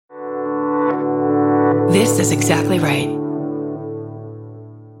This is exactly right.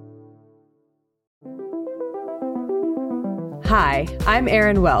 Hi, I'm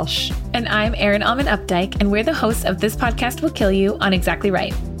Erin Welsh. And I'm Erin Alman Updike, and we're the hosts of This Podcast Will Kill You on Exactly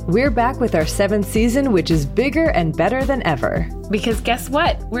Right. We're back with our 7th season, which is bigger and better than ever. Because guess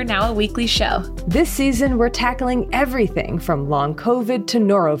what? We're now a weekly show. This season, we're tackling everything from long COVID to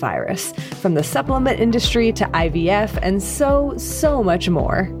norovirus, from the supplement industry to IVF, and so much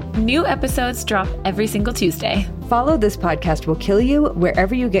more. New episodes drop every single Tuesday. Follow This Podcast Will Kill You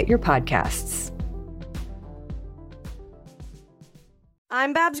wherever you get your podcasts.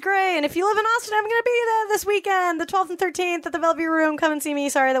 I'm Babs Gray, and if you live in Austin, I'm going to be there this weekend, the 12th and 13th at the Bellevue Room. Come and see me.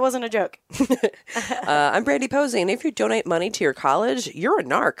 Sorry, that wasn't a joke. I'm Brandy Posey, and if you donate money to your college, you're a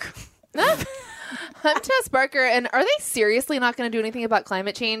narc. I'm Tess Barker, and are they seriously not going to do anything about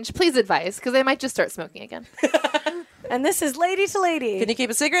climate change? Please advise, because I might just start smoking again. And this is Lady to Lady. Can you keep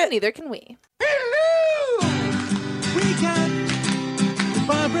a secret? Neither can we. Hello! We got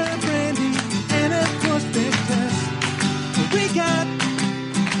Barbara, Brandy, and of course Big Tess. We got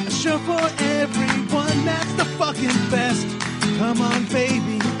a show for everyone that's the fucking best. Come on,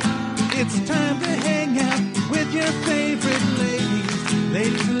 baby. It's time to hang out with your favorite ladies.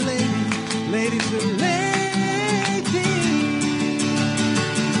 Ladies and ladies. Ladies and ladies.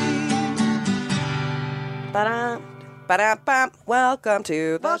 Ta-da. Ba-da-bum. Welcome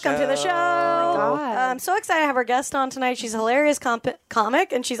to the show. Welcome to the show. Oh my God. I'm so excited to have our guest on tonight. She's a hilarious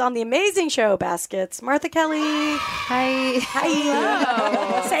comic, and she's on the amazing show Baskets. Martha Kelly. Hi.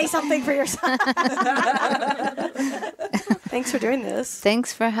 Hi. Say something for yourself. Thanks for doing this.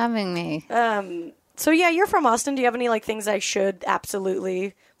 Thanks for having me. So yeah, you're from Austin. Do you have any things I should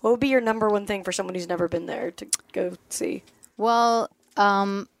absolutely? What would be your number one thing for someone who's never been there to go see? Well,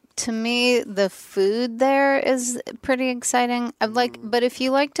 to me, the food there is pretty exciting. But if you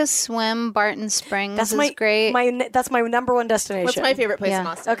like to swim, Barton Springs is great. That's my number one destination. What's my favorite place in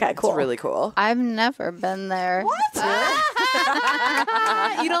Austin? Okay, cool. It's really cool. I've never been there. What?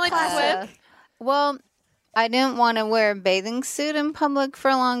 You don't like to swim? Well, I didn't want to wear a bathing suit in public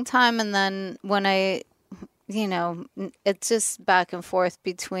for a long time, and then when it's just back and forth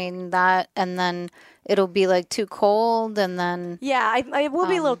between that, and then it'll be too cold, and then I will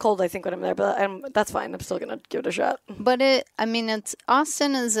be a little cold, I think, when I'm there, but that's fine. I'm still gonna give it a shot. But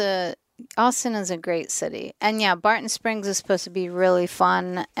Austin is a great city, and yeah, Barton Springs is supposed to be really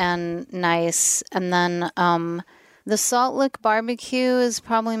fun and nice, and then the Salt Lick Barbecue is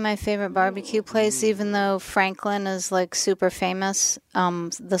probably my favorite barbecue place, even though Franklin is super famous.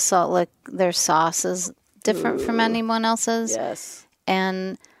 The Salt Lick, their sauce is different from anyone else's. Yes.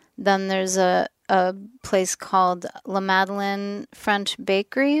 And then there's a place called La Madeleine French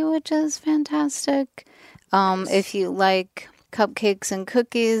Bakery, which is fantastic. If you like cupcakes and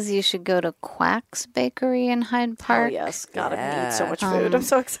cookies, you should go to Quack's Bakery in Hyde Park. Oh, yes. God, I eat so much food. I'm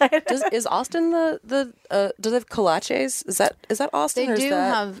so excited. Is Austin do they have kolaches? Is that Austin?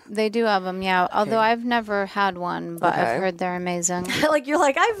 They do have them, yeah. Okay. Although I've never had one, but I've heard they're amazing.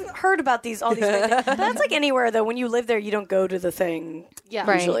 I've heard about all these things. That's like anywhere, though. When you live there, you don't go to the thing. Yeah.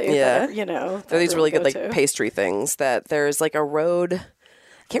 Right. Usually. Yeah. There are these really good pastry things that there's a road.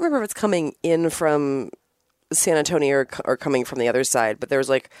 I can't remember if it's coming in from San Antonio or coming from the other side, but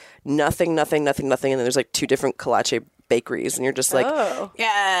there's nothing, and then there's two different kolache bakeries, and you're just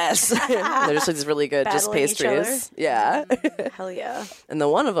yes. And they're just these really good just pastries. Yeah. Hell yeah. And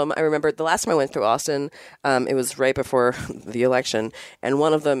one of them, I remember the last time I went through Austin, it was right before the election, and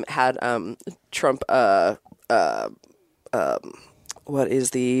one of them had Trump what is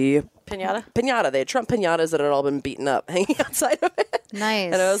the Pinata. They had Trump pinatas that had all been beaten up hanging outside of it.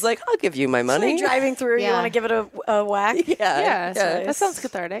 Nice. And I was like, I'll give you my money. So driving through, you want to give it a whack? Yeah. That sounds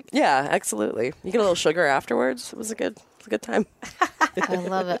cathartic. Yeah, absolutely. You get a little sugar afterwards. It was a good time. I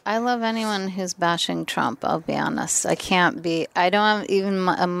love it. I love anyone who's bashing Trump, I'll be honest. I don't have even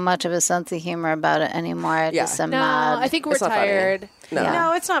much of a sense of humor about it anymore. I just am mad. I think we're tired.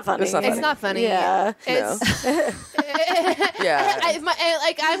 No, it's not funny. It's not funny. Yeah.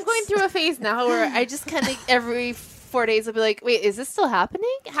 I'm going through a phase now where I just kind of every 4 days I'll be like, wait, is this still happening?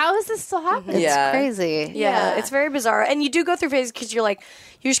 How is this still happening? It's crazy. Yeah, it's very bizarre. And you do go through phases because you're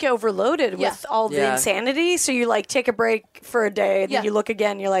you just get overloaded with all the insanity. So you take a break for a day, and then you look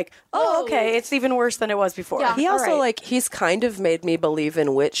again, and you're like, oh, okay, it's even worse than it was before. Yeah. He also he's kind of made me believe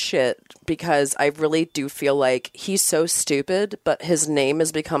in witch shit, because I really do feel like he's so stupid, but his name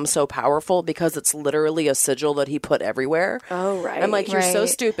has become so powerful because it's literally a sigil that he put everywhere. Oh, right. I'm like, you're so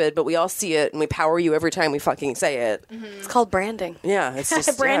stupid, but we all see it and we power you every time we fucking say it. it. It's called branding. Yeah, it's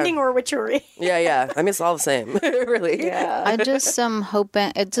just branding or witchery. Yeah. I mean, it's all the same, really. Yeah. I just am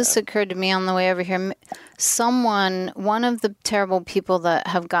hoping. It just occurred to me on the way over here. One of the terrible people that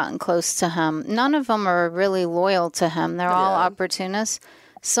have gotten close to him, none of them are really loyal to him. They're all opportunists.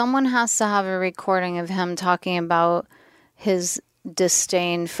 Someone has to have a recording of him talking about his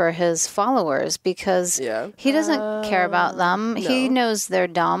disdain for his followers because he doesn't care about them. No. He knows they're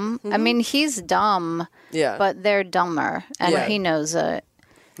dumb. I mean, he's dumb, but they're dumber, and he knows it.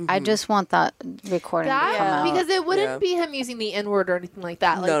 I just want that recording to come out. Because it wouldn't be him using the N-word or anything like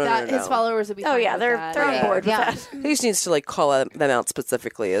that. Like no. His followers would be fine with they're that. on board with that. He just needs to like call them out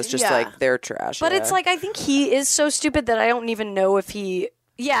specifically. It's just like they're trash. But it's like I think he is so stupid that I don't even know if he.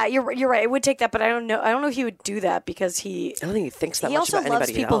 Yeah, you're right. It would take that, but I don't know. I don't know if he would do that because he. I don't think he thinks that he much about also loves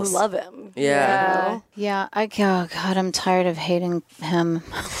anybody people else. who love him. Yeah. Yeah. Oh God, I'm tired of hating him.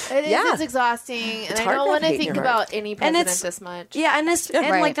 It's exhausting, and I hard don't not want to hate think your about heart. any president this much. Yeah, and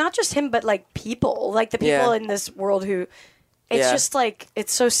like not just him, but like people, like the people in this world who. It's just like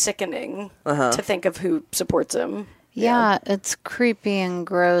it's so sickening to think of who supports him. Yeah, it's creepy and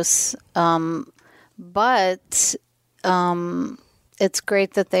gross. But it's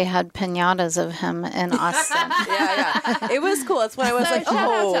great that they had pinatas of him in Austin. Yeah. It was cool. That's when I was like, shout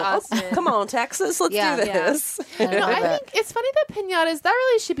out to Austin. come on, Texas, let's do this. I think it's funny that pinatas, that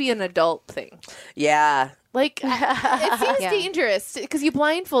really should be an adult thing. Yeah. Like, it seems dangerous because you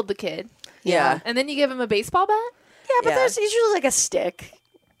blindfold the kid. Yeah. And then you give him a baseball bat. Yeah, but there's usually like a stick.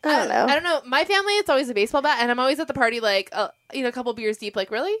 I don't know. My family, it's always a baseball bat, and I'm always at the party, like, a couple beers deep.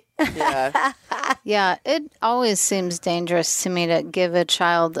 Like, really? Yeah. Yeah, it always seems dangerous to me to give a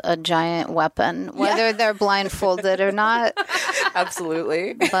child a giant weapon, whether they're blindfolded or not.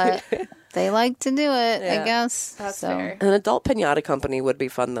 Absolutely. But they like to do it, I guess. That's fair. An adult pinata company would be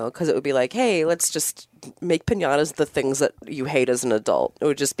fun, though, because it would be like, hey, let's just make pinatas the things that you hate as an adult. It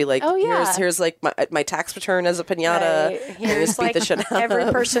would just be like, here's like my tax return as a pinata. Right. Here's like beat the shit out every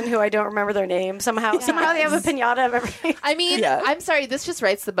of. person who I don't remember their name. Somehow they have a pinata of everything. I mean, I'm sorry, this just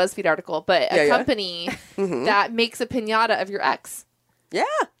writes the BuzzFeed article, but a company that makes a pinata of your ex. Yeah.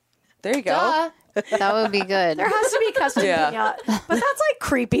 There you go. Duh. That would be good. There has to be custom pinata. But that's like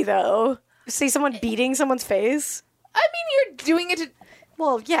creepy though. See someone beating someone's face? I mean, you're doing it to...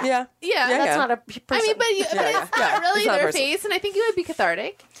 Well, yeah. Yeah. That's not a person. I mean, but it's not really their face, and I think it would be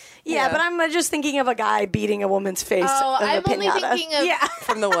cathartic. Yeah, but I'm just thinking of a guy beating a woman's face. Oh, of I'm a only pinata. thinking of... Yeah.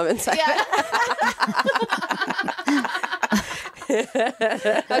 From the woman's side. Yeah.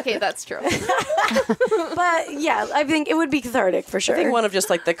 Okay, that's true. But yeah, I think it would be cathartic for sure. I think one of just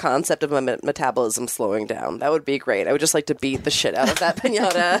like the concept of my metabolism slowing down. That would be great. I would just like to beat the shit out of that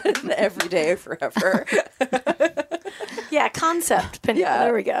pinata every day forever. Yeah, concept pinata. Yeah.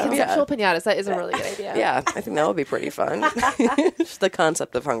 There we go. Conceptual pinatas, that is a really good idea. Yeah, I think that would be pretty fun. Just the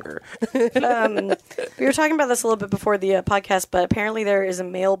concept of hunger. We were talking about this a little bit before the podcast, but apparently there is a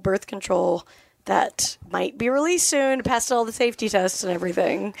male birth control that might be released soon, past all the safety tests and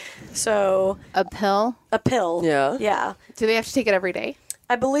everything. So A pill? a pill. Yeah. Yeah. Do they have to take it every day?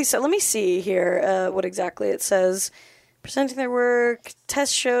 I believe so. Let me see here what exactly it says. Presenting their work,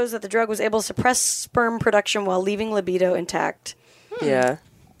 test shows that the drug was able to suppress sperm production while leaving libido intact. Yeah.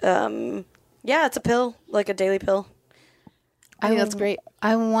 Yeah, it's a pill, like a daily pill. I think that's great.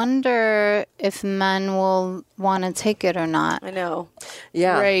 I wonder if men will want to take it or not. I know.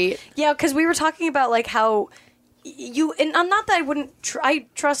 Yeah. Right. Yeah, because we were talking about like how and I'm not that I wouldn't. I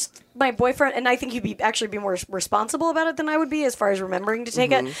trust my boyfriend, and I think he'd be actually be more responsible about it than I would be as far as remembering to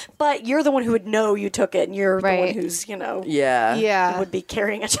take it. But you're the one who would know you took it, and you're the one Right. who's Yeah. would be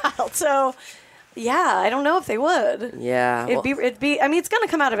carrying a child. So. Yeah, I don't know if they would. Yeah. It'd be. I mean, it's going to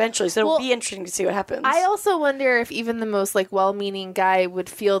come out eventually, so it'll be interesting to see what happens. I also wonder if even the most like well-meaning guy would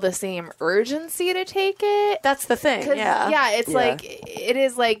feel the same urgency to take it. That's the thing. 'Cause, Yeah. it's like it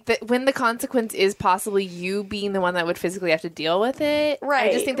is like when the consequence is possibly you being the one that would physically have to deal with it. Right,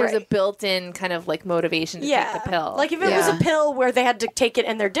 I just think there's right. a built-in kind of like motivation to take the pill. Like if it was a pill where they had to take it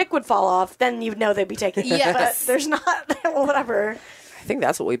and their dick would fall off, then you'd know they'd be taking it. Yes. But there's not. Well, whatever. I think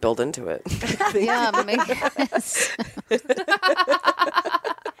that's what we build into it. Yeah,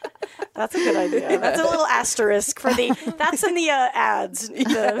 That's a good idea. That's a little asterisk for the. That's in the ads.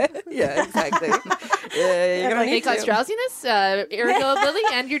 Yeah, exactly. You're gonna may need cause to. drowsiness, irritability,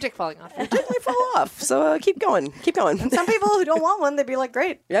 and your dick falling off. They fall off. So keep going. Keep going. Some people who don't want one, they'd be like,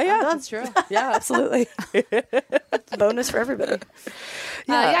 "Great, Yeah. That's true. Yeah, absolutely. bonus for everybody."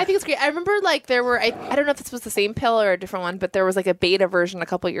 Yeah, I think it's great. I remember like there were, I don't know if this was the same pill or a different one, but there was like a beta version a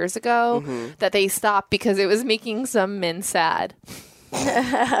couple years ago that they stopped because it was making some men sad.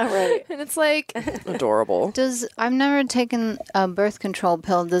 Right. And it's like, Adorable. I've never taken a birth control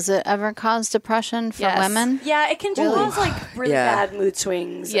pill. Does it ever cause depression for Yes. women? Yeah, it can cause like really Yeah. bad mood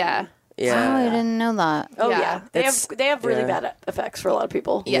swings. yeah. Yeah. Oh, I didn't know that. Oh Yeah. yeah, they have really yeah. bad effects for a lot of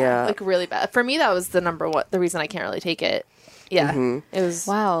people. Yeah, Yeah. like really bad. For me, that was the the reason I can't really take it. Yeah, it was.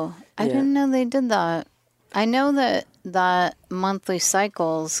 Wow. I Yeah. didn't know they did that. I know that monthly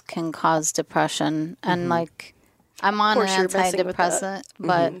cycles can cause depression, and like I'm on an course you're messing with that. antidepressant,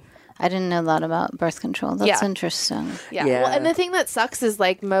 but I didn't know that about birth control. That's Yeah. interesting. Yeah. Yeah. Well, and the thing that sucks is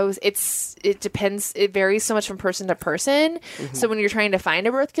like it depends. It varies so much from person to person. So when you're trying to find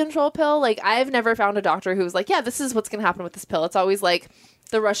a birth control pill, like I've never found a doctor who's like, yeah, this is what's going to happen with this pill. It's always like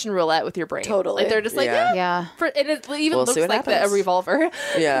the Russian roulette with your brain. Totally. Like they're just like, Yeah. Yeah. and it even We'll see looks what like a happens. revolver.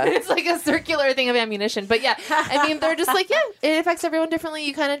 Yeah. It's like a circular thing of ammunition. But yeah, I mean, they're just like, yeah, it affects everyone differently.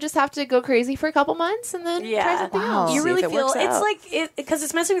 You kind of just have to go crazy for a couple months and then try Yeah. something Wow. else. You See really if it feel works it's out. like because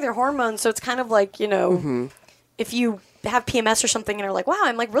it's messing with your hormones, so it's kind of like if you have PMS or something and are like, wow,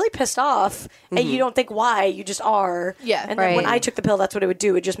 I'm like really pissed off, and you don't think why, you just are. Yeah. And then when Right. I took the pill, that's what it would do.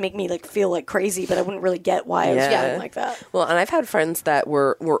 It would just make me like feel like crazy, but I wouldn't really get why I was Yeah. feeling like that. Well, and I've had friends that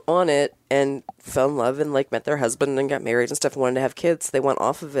were on it and fell in love and like met their husband and got married and stuff and wanted to have kids. They went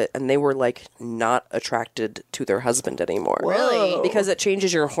off of it and they were like not attracted to their husband anymore. Really? Because it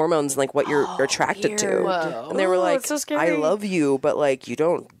changes your hormones and like what you're attracted to. weird. Whoa. And they were Oh, like, it's so I scary. love you, but like you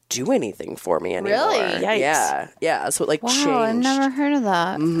don't do anything for me anymore. Really? Yikes. Yeah. Yeah. So it like Wow, changed. I've never heard of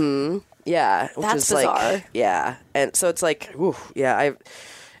that. Yeah. Which That's is bizarre. like yeah. And so it's like, ooh, yeah,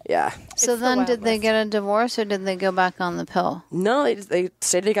 yeah. So the then, Wild did they West. get a divorce or did they go back on the pill? No, they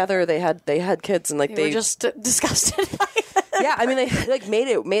stayed together. They had kids and like They were just disgusted by it. yeah, I mean they like made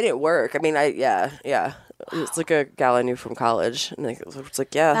it work. I mean, yeah. It's like a gal I knew from college, and it's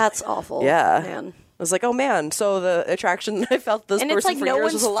like yeah, That's awful. yeah. man. I was like, oh man, so the attraction I felt this And person it's like for no years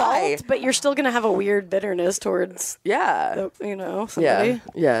one's was a lie. fault, but you're still gonna have a weird bitterness towards Yeah, somebody.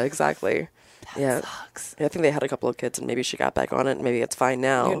 yeah, exactly. Yeah, I think they had a couple of kids, and maybe she got back on it, and maybe it's fine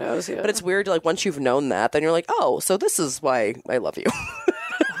now. Who knows, yeah. But it's weird, like once you've known that, then you're like, oh, so this is why I love you.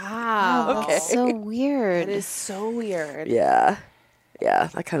 Wow. Okay. So weird. It is so weird. Yeah,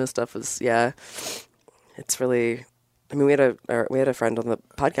 that kind of stuff is it's really. I mean, we had a friend on the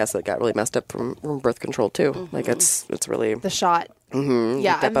podcast that got really messed up from birth control too. Like it's really The shot.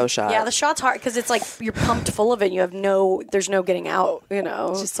 Yeah. Depo shot. Yeah, the shot's hard because it's like you're pumped full of it. And you have there's no getting out. You know,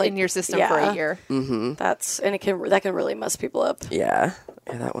 Just it's like in your system for a year. that can really mess people up. yeah,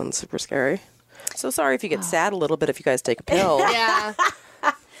 that one's super scary. So sorry if you get sad a little bit if you guys take a pill. Yeah.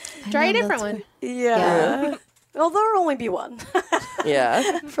 Try a different one. Yeah. Well, there'll only be one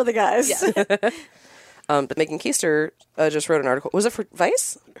Yeah. for the guys. But Megan Keister just wrote an article. Was it for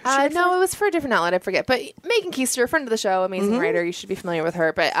Vice? No, it was for a different outlet. I forget. But Megan Keister, a friend of the show, amazing writer. You should be familiar with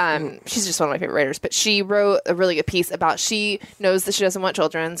her. But she's just one of my favorite writers. But she wrote a really good piece about she knows that she doesn't want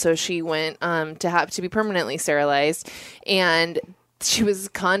children, so she went to be permanently sterilized, and she was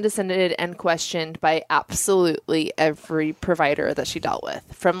condescended and questioned by absolutely every provider that she dealt with,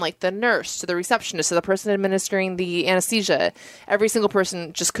 from like the nurse to the receptionist to the person administering the anesthesia. Every single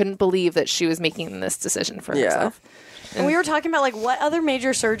person just couldn't believe that she was making this decision for herself. And we were talking about like what other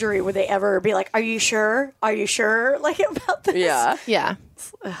major surgery would they ever be like? Are you sure? Are you sure? Like about this? Yeah. Yeah.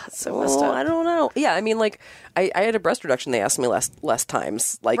 It's so messed Well, up. I don't know. Yeah, I mean, like, I had a breast reduction. They asked me less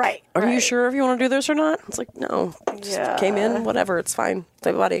times. Like, Right, are you right. sure if you want to do this or not? It's like, no. Just Yeah. came in, whatever. It's fine.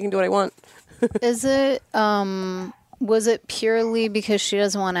 My body, I can do what I want. Is it was it purely because she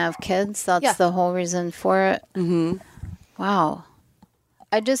doesn't want to have kids? That's Yeah. the whole reason for it? Mm-hmm. Wow.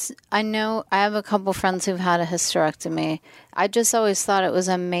 I know I have a couple friends who've had a hysterectomy. I just always thought it was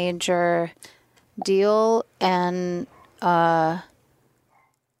a major deal, and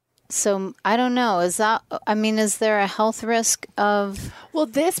so I don't know. Is there a health risk of Well,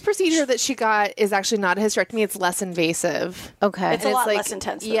 this procedure that she got is actually not a hysterectomy. It's less invasive. okay? It's a lot less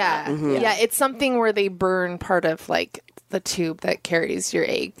intense than Yeah. that. Yeah. It's something where they burn part of like the tube that carries your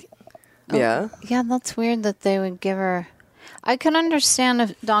egg. Yeah. Yeah, that's weird that they would give her. I can understand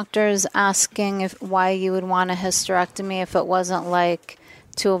if doctors asking why you would want a hysterectomy if it wasn't like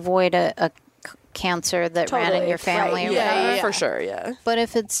to avoid a cancer that ran in Totally, your family. right. Or Yeah, whatever. for sure. Yeah. But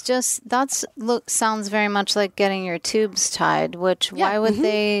if it's just sounds very much like getting your tubes tied. Which why would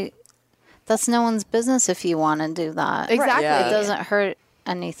they? That's no one's business if you want to do that. Exactly. Yeah. It doesn't hurt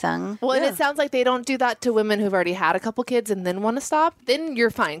anything. Well, and it sounds like they don't do that to women who've already had a couple kids and then want to stop. Then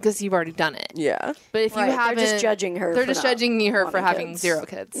you're fine because you've already done it. Yeah. But if Right, you they're haven't, just judging her They're for just not judging her for wanting having kids. 0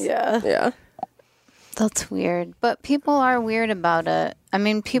 kids. Yeah. Yeah. That's weird. But people are weird about it. I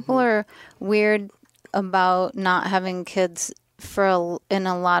mean, people are weird about not having kids in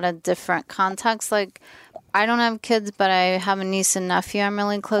a lot of different contexts. Like, I don't have kids, but I have a niece and nephew I'm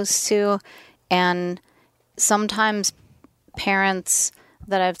really close to. And sometimes parents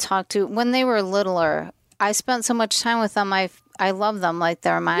that I've talked to, when they were littler, I spent so much time with them. I love them like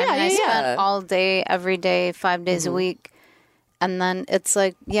they're mine. Yeah, and I yeah, spent yeah. all day, every day, 5 days a week. And then it's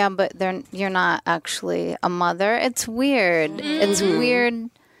like, yeah, but you're not actually a mother. It's weird. It's weird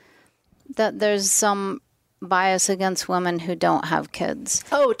that there's some bias against women who don't have kids.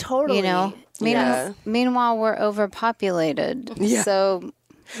 Oh, totally. You know? Yeah. Meanwhile, we're overpopulated. Yeah. So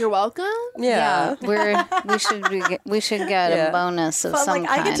You're welcome. Yeah. we should get Yeah. a bonus of But some like,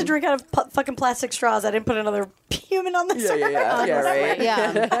 kind. I get to drink out of fucking plastic straws. I didn't put another human on this. Yeah, right.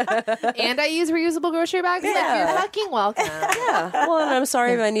 Yeah. And I use reusable grocery bags. Like, Yeah. you're fucking welcome. Yeah. Well, and I'm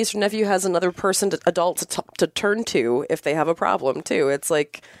sorry, my niece or nephew has another person, adult, to turn to if they have a problem too. It's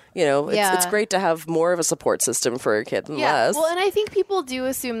like, you know, it's Yeah. great to have more of a support system for a kid than Yeah. less. Well, and I think people do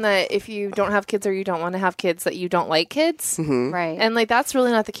assume that if you don't have kids or you don't want to have kids, that you don't like kids. Right. And like that's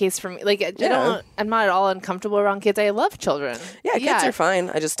really not the case for me. Like I'm not at all uncomfortable around kids. I love children. yeah, kids are fine.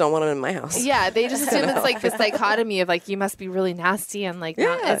 I just don't want them in my house. Yeah, they just assume it's like this dichotomy of like you must be really nasty and like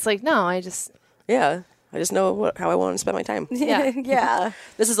not, Yeah. it's like no, I just Yeah. I just know how I want to spend my time. yeah. Yeah.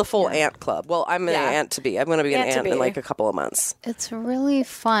 This is a full aunt club. Well, I'm an aunt to be. I'm going to be an Aunt to aunt in be. like a couple of months. It's really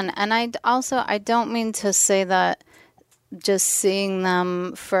fun. And I don't mean to say that just seeing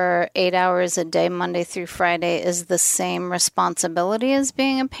them for 8 hours a day, Monday through Friday, is the same responsibility as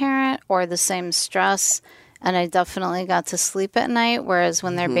being a parent or the same stress. And I definitely got to sleep at night, whereas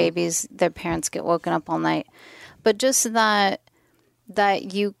when they're babies, their parents get woken up all night. But just that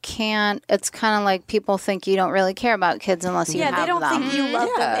you can't, it's kind of like people think you don't really care about kids unless you Yeah, have they don't them. think you love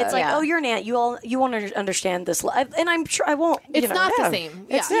them. It's like, Yeah. oh, you're an aunt. You won't understand this, and I'm sure I won't. It's you know. not the same.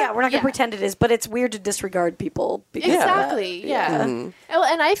 Yeah. Yeah, we're not gonna pretend it is, but it's weird to disregard people. Because Exactly. Yeah. Oh,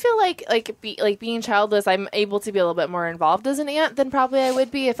 and I feel like being childless, I'm able to be a little bit more involved as an aunt than probably I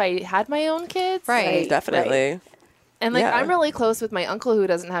would be if I had my own kids. Right. Definitely. And like Yeah. I'm really close with my uncle who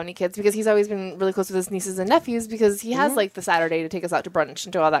doesn't have any kids because he's always been really close with his nieces and nephews because he has like the Saturday to take us out to brunch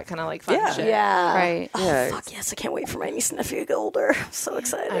and do all that kind of like fun Yeah. shit. Yeah. Right. Yeah. Fuck yes, I can't wait for my niece and nephew to get older. I'm so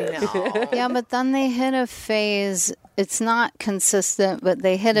excited. I know. Yeah, but then they hit a phase, it's not consistent, but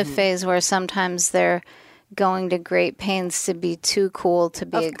they hit a phase where sometimes they're going to great pains to be too cool to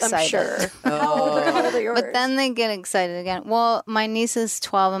be excited. I'm sure. How old are yours? But then they get excited again. Well, my niece is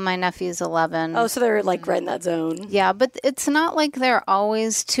 12 and my nephew's 11. oh, so they're like right in that zone. Yeah, but it's not like they're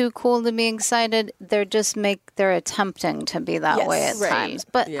always too cool to be excited. They're attempting to be that Yes, way at right. times.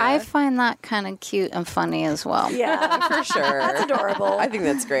 But Yeah. I find that kind of cute and funny as well. Yeah, For sure. that's adorable. I think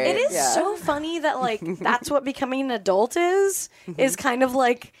that's great. It is Yeah. so funny that like that's what becoming an adult is kind of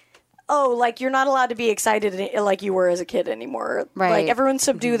like, oh, like you're not allowed to be excited like you were as a kid anymore. Right. Like everyone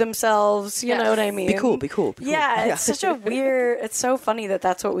subdue themselves. You know what I mean? Be cool. Be cool. Be cool. Yeah, it's such a weird. It's so funny that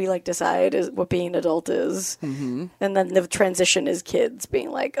that's what we like decide is what being an adult is, and then the transition is kids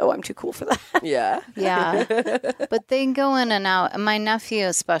being like, "Oh, I'm too cool for that." Yeah. Yeah. But they go in and out. And my nephew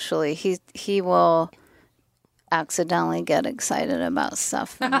especially, he will accidentally get excited about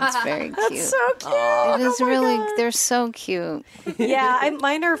stuff. And it's very cute. So cute. It is really, they're so cute. Yeah,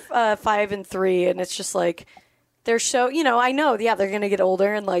 mine are 5 and 3, and it's just like they're so. I know. Yeah, they're gonna get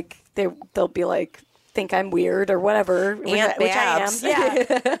older, and like they'll be like think I'm weird or whatever, which I am. Babs.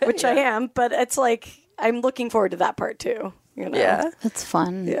 Yeah, which I am. But it's like I'm looking forward to that part too. Yeah. It's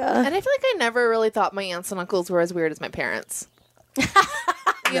fun. Yeah. And I feel like I never really thought my aunts and uncles were as weird as my parents.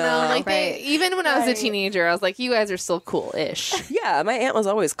 You know, like even when I was a teenager, I was like, you guys are still cool-ish. Yeah. My aunt was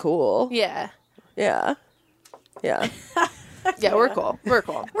always cool. Yeah. Yeah. Yeah. Yeah, we're cool. We're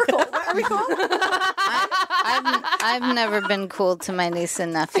cool. We're cool. Are we cool? I've never been cool to my niece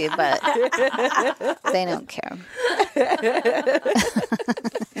and nephew, but they don't care.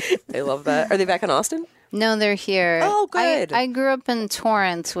 They love that. Are they back in Austin? No, they're here. Oh, good. I grew up in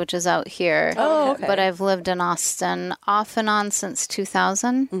Torrance, which is out here. Oh, okay. But I've lived in Austin off and on since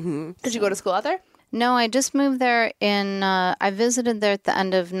 2000. Did you go to school out there? No, I just moved there I visited there at the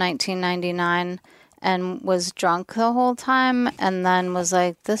end of 1999 and was drunk the whole time and then was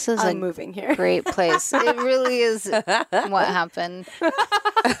like, this is I'm a moving here. great place. It really is what happened.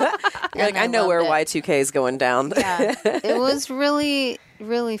 You're like, I know where Y2K is going down. Yeah, it was really,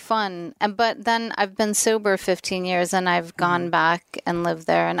 really fun. But then I've been sober 15 years, and I've gone back and lived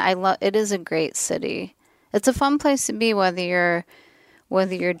there, and it is a great city. It's a fun place to be, whether you're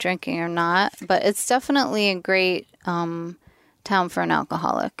drinking or not. But it's definitely a great town for an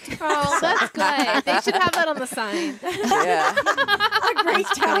alcoholic. Oh, that's good. They should have that on the sign. Yeah. A great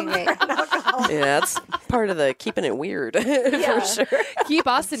town. Pretty great. Yeah. That's part of the keeping it weird for sure. Keep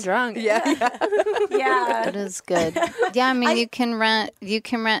Austin drunk. Yeah. It is good. Yeah, I mean, you can rent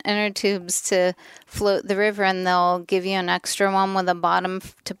inner tubes to float the river, and they'll give you an extra one with a bottom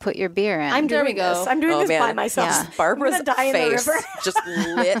to put your beer in. I'm doing we go. this. I'm doing this by myself. Yeah. Barbara's I'm gonna die in the face river. just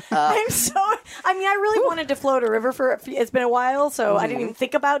lit up. I'm so. I mean, I really wanted to float a river for. It's been a while, so I didn't even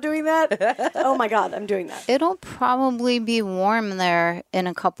think about doing that. Oh my god, I'm doing that. It'll probably be warm there in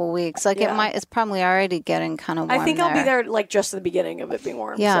a couple weeks. Like Yeah. it's probably already getting kind of warm. I think I'll be there like just at the beginning of it being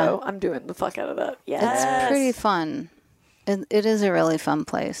warm. Yeah. So I'm doing the fuck out of that. Yeah. It's pretty fun. It is a really fun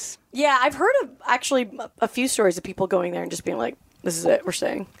place. Yeah, I've heard of actually a few stories of people going there and just being like, "This is it. We're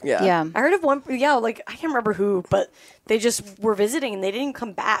staying." Yeah. I heard of one. Yeah, like I can't remember who, but they just were visiting and they didn't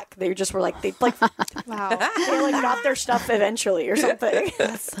come back. They just were like they like Wow. they like got their stuff eventually or something.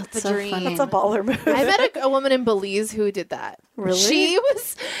 That's so dream. funny. That's a baller move. I met a woman in Belize who did that. Really? She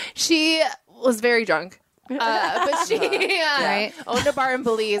was very drunk. But she Right. owned a bar in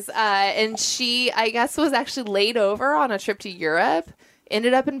Belize, and she, I guess, was actually laid over on a trip to Europe.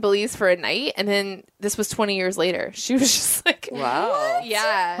 Ended up in Belize for a night, and then this was 20 years later. She was just like, Wow.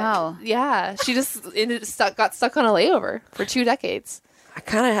 yeah, Wow. yeah. She just got stuck on a layover for 2 decades. I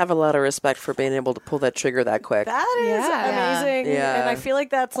kind of have a lot of respect for being able to pull that trigger that quick. That is Yeah. amazing. Yeah. And I feel like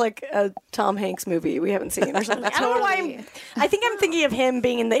that's like a Tom Hanks movie we haven't seen or something. I don't know why I think I'm thinking of him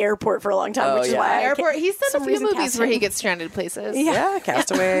being in the airport for a long time, Oh, which is yeah. why I Airport. He's done some a few reason movies cast where he him. gets stranded places. Yeah,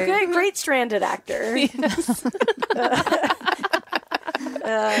 Castaway. Great stranded actor. We'll be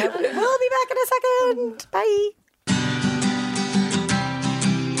back in a second. Bye.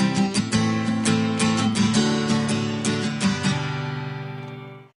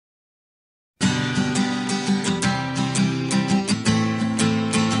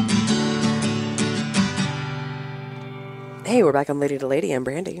 Hey, we're back on Lady to Lady. I'm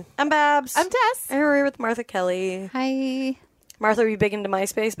Brandy. I'm Babs. I'm Tess. And we're here with Martha Kelly. Hi. Martha, were you big into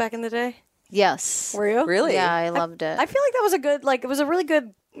MySpace back in the day? Yes. Were you? Really? Yeah, I loved it. I feel like that was a good, like, it was a really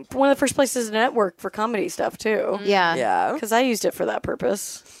good, one of the first places to network for comedy stuff, too. yeah. Yeah. Because I used it for that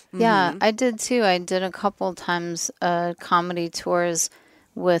purpose. Yeah, I did too. I did a couple times comedy tours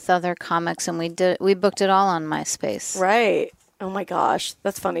with other comics, and we booked it all on MySpace. Right. Oh my gosh.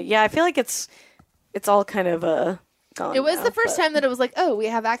 That's funny. Yeah, I feel like it's all kind of gone It was now, the first but- time that it was like, oh, we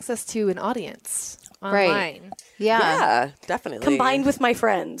have access to an audience online. Right. Yeah. Yeah, definitely. Combined with my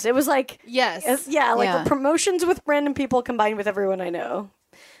friends. It was like, Yes. the promotions with random people combined with everyone I know.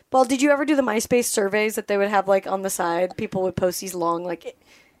 Well, did you ever do the MySpace surveys that they would have like on the side? People would post these long, like,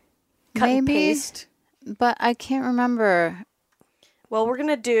 cut and Maybe. paste. But I can't remember. Well,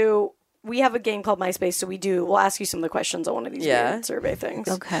 we have a game called MySpace, so we'll ask you some of the questions on one of these Yeah. weird survey things.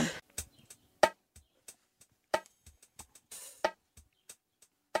 Okay.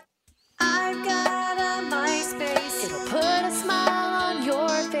 I've got a MySpace. It'll put a smile on your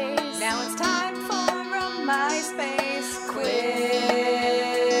face. Now it's time for a MySpace quiz.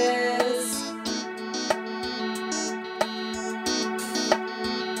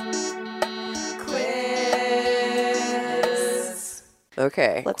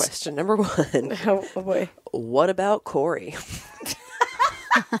 Okay, Let's- question number 1. Oh boy. What about Corey?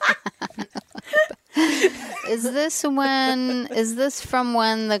 Is this from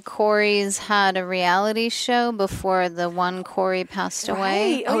when the Coreys had a reality show before the one Corey passed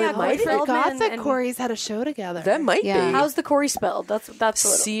away? Right. Oh, yeah, might Corey be. I forgot Feldman that and- Corey's had a show together. That might Yeah. be. How's the Corey spelled? That's what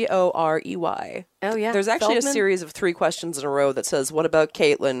Corey. Oh yeah. There's actually Feldman? a series of 3 questions in a row that says, what about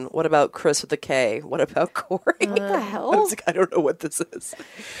Caitlin? What about Chris with a K? What about Corey? What the I hell? was like, I don't know what this is.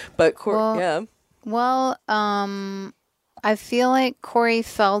 But Well, yeah. Well, I feel like Corey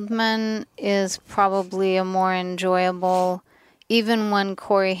Feldman is probably a more enjoyable, even when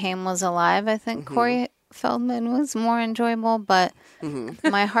Corey Haim was alive. I think Corey Feldman was more enjoyable, but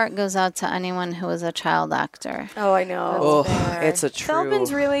my heart goes out to anyone who was a child actor. Oh, I know. Oh, it's a true.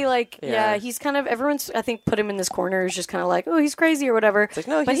 Feldman's really like, Yeah. he's kind of, everyone's, I think, put him in this corner is just kind of like, oh, he's crazy or whatever. like,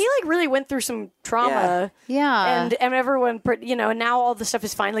 no, but he he's- like really went through some trauma. Yeah. And everyone, and now all the stuff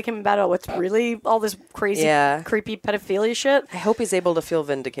is finally coming about. Oh, what's really all this crazy, Yeah. creepy pedophilia shit? I hope he's able to feel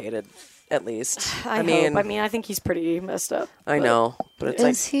vindicated, at least. I hope. I mean, I think he's pretty messed up. I but- know, but it's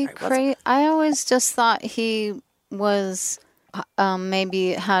like, Is he all right, let's- crazy? I always just thought he was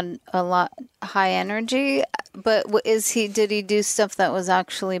maybe had a lot high energy, but did he do stuff that was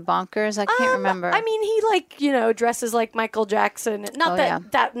actually bonkers? I can't remember. I mean, he dresses like Michael Jackson. Not Oh, that yeah.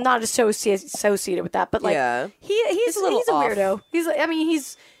 that not associated with that, but like Yeah. he's a little he's a off.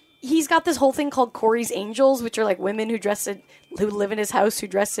 weirdo. He's got this whole thing called Corey's Angels, which are like women who dress in who live in his house who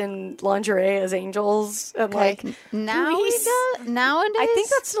dress in lingerie as angels and like. Now he he's- does. Nowadays, I think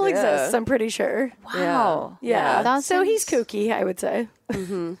that still exists. I'm pretty sure. wow. Yeah, That so he's seems- kooky, I would say.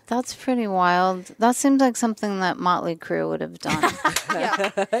 That's pretty wild. That seems like something that Motley Crue would have done. Yeah,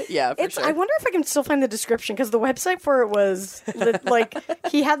 for It's. sure. I wonder if I can still find the description because the website for it was like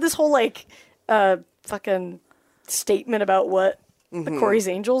he had this whole like fucking statement about what the Corey's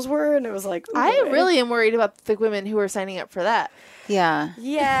Angels were, and it was like, ooh, I boy. really am worried about the women who are signing up for that Yeah.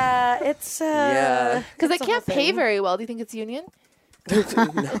 Yeah, it's Yeah. because they it's a can't whole pay thing. very well. Do you think it's union?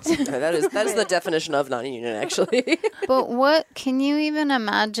 that is the definition of non-union, actually. But what can you even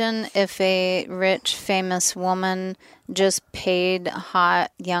imagine if a rich, famous woman just paid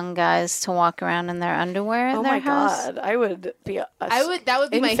hot young guys to walk around in their underwear at Oh their my house? god, I would be. That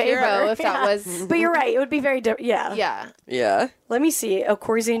would be in my favor, hero if that yeah. was. But you're right. It would be very different. Yeah. Yeah. Yeah. Let me see. Oh,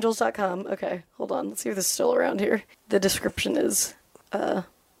 Corey'sAngels.com. Okay, hold on. Let's see if this is still around here. The description is,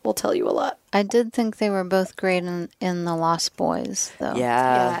 will tell you a lot. I did think they were both great in The Lost Boys, though.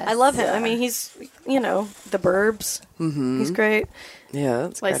 Yeah. I love him. I mean, he's The Burbs. Mm-hmm. He's great. Yeah.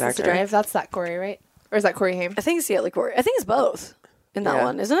 That's a great License to actor. Drive. That's that Corey, right? Or is that Corey Haim? I think it's the Corey. I think it's both in that Yeah.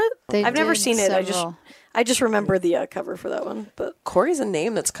 one, isn't it? They I've never did seen it. several. I just remember the cover for that one. But Corey's a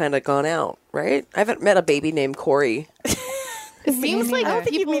name that's kind of gone out, right? I haven't met a baby named Corey. It seems like I don't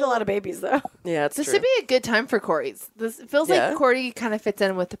think you people meet a lot of babies though. Yeah, it's This true. should be a good time for Corey's. This it feels Yeah. like Corey kind of fits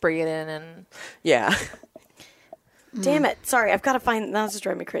in with Braden and Yeah. Damn it! Sorry, I've got to find. Now this is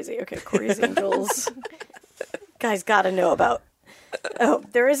driving me crazy. Okay, Corey's Angels. Guys, got to know about. Oh,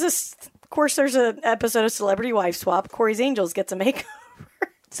 there is this. Of course, there's an episode of Celebrity Wife Swap. Corey's Angels gets a makeover.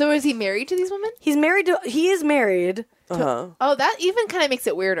 so is he married to these women? He is married. Uh-huh. Oh, that even kind of makes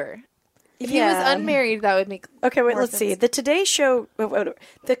it weirder. If he was unmarried, that would make Okay, wait, more let's see. sense. The Today Show,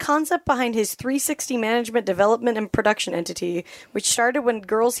 the concept behind his 360 management, development, and production entity, which started when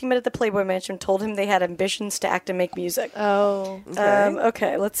girls he met at the Playboy Mansion told him they had ambitions to act and make music. Oh,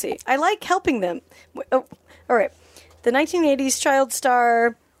 Okay, let's see. I like helping them. Oh, all right. The 1980s child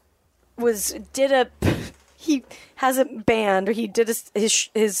star he has a band, or he did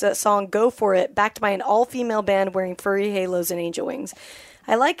his song "Go For It," backed by an all-female band wearing furry halos and angel wings.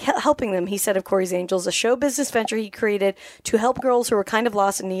 I like helping them, he said of Corey's Angels, a show business venture he created to help girls who were kind of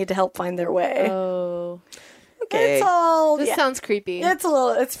lost and needed to help find their way. oh, Okay. It's all this sounds creepy.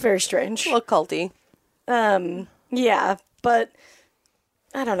 it's very strange. A little culty. Yeah, but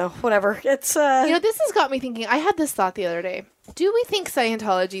I don't know. Whatever. It's This has got me thinking. I had this thought the other day. Do we think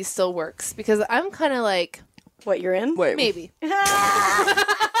Scientology still works? Because I'm kind of like, what you're in. Wait. maybe.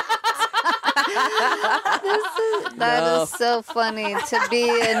 That is so funny to be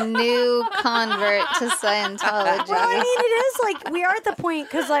a new convert to Scientology. Well, I mean, it is like we are at the point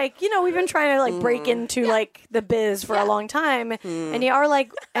because, like, we've been trying to like break into like the biz for a long time, and you are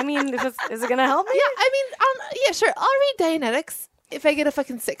like, I mean, is it gonna help me? Yeah, I mean, yeah, sure. I'll read Dianetics if I get a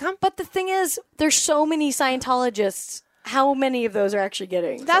fucking sitcom. But the thing is, there's so many Scientologists. How many of those are actually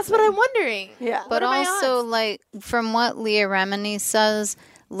getting? That's what I'm wondering. Yeah. But What are my also, odds? like, from what Leah Remini says,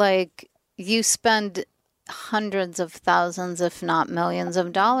 like, you spend hundreds of thousands, if not millions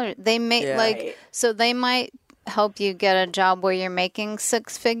of dollars. They make, Yeah. like, so they might help you get a job where you're making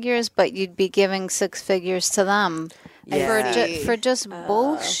six figures, but you'd be giving six figures to them Yeah. for just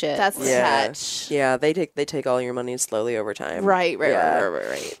bullshit. That's the Yeah. catch. Yeah, they take all your money slowly over time. Right. Yeah.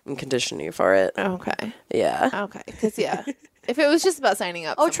 Right. And condition you for it. Okay. Yeah. Okay. Because if it was just about signing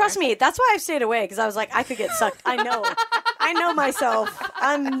up. Oh, trust me. That's why I've stayed away because I was like, I could get sucked. I know myself.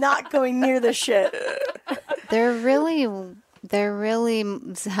 I'm not going near this shit. They really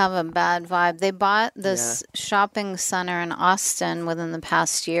have a bad vibe. They bought this shopping center in Austin within the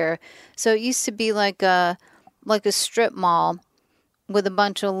past year. So it used to be like a strip mall with a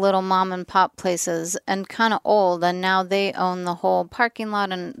bunch of little mom and pop places and kind of old. And now they own the whole parking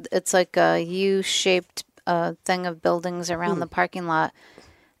lot, and it's like a U-shaped thing of buildings around the parking lot.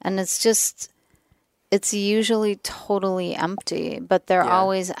 And it's usually totally empty, but they're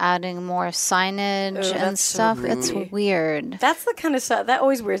always adding more signage and that's so stuff. It's creepy. weird. That's the kind of stuff that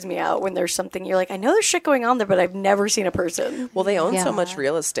always weirds me out when there's something you're like, I know there's shit going on there, but I've never seen a person. Well, they own Yeah. so much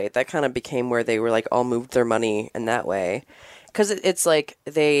real estate that kind of became where they were like all moved their money in that way, because it's like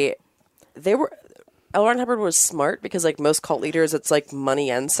they were. L. Ron Hubbard was smart because like most cult leaders, it's like money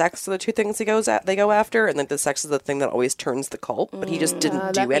and sex are the two things they go after, and like the sex is the thing that always turns the cult. But he just didn't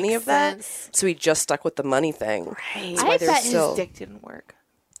that do any makes of that, sense. so he just stuck with the money thing. Right. I bet his dick didn't work.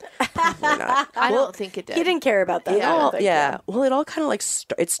 not. I don't think it did. He didn't care about that. Yeah. I don't Well, think, yeah. Well, it all kind of like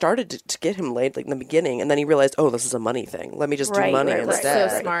it started to get him laid like in the beginning, and then he realized, oh, this is a money thing. Let me just do Right, money right, right.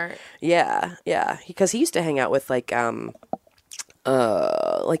 instead. So smart. Yeah, yeah. Because he used to hang out with like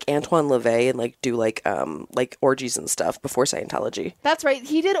like Antoine LaVey and like do like orgies and stuff before Scientology. That's right.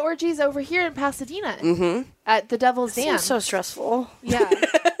 He did orgies over here in Pasadena at the Devil's Dam. Seems so stressful. Yeah.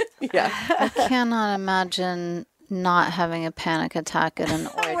 Yeah. I cannot imagine not having a panic attack at an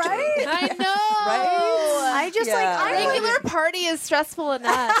orgy. I know. I just A regular party is stressful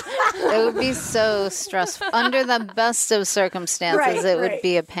enough. It would be so stressful. Under the best of circumstances, Right, it would right.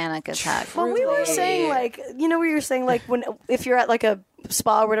 be a panic attack. Well, we were saying like, you know, we were saying like if you're at like a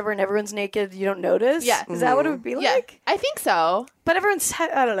spa or whatever and everyone's naked, you don't notice. Yeah. Is that what it would be Yeah, like? I think so. But everyone's,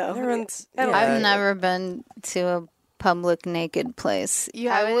 I don't know. Everyone's, I don't yeah. I've never been to a public naked place. You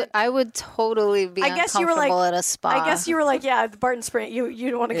I haven't? would totally be I guess you were uncomfortable like, at a spa. I guess you were like, yeah, the Barton Springs.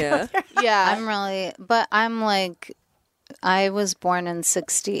 You don't want to Yeah. go there. Yeah. I'm like, I was born in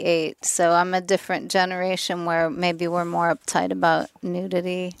 68, so I'm a different generation where maybe we're more uptight about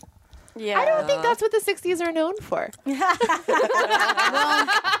nudity. Yeah. I don't think that's what the 60s are known for.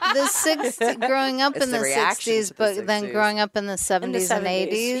 The 60s, growing up It's in the the reaction 60s, to the but then 60s. growing up in the 70s and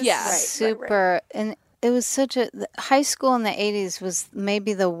 70s. 80s, Yeah. Right, super. And it was such a high school in the 80s was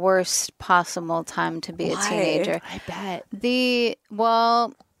maybe the worst possible time to be a teenager. I bet.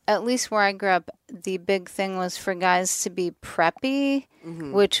 At least where I grew up, the big thing was for guys to be preppy,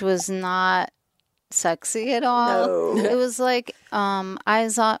 which was not sexy at all. No. It was like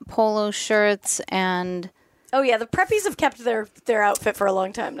eyes on polo shirts and Oh yeah, the preppies have kept their outfit for a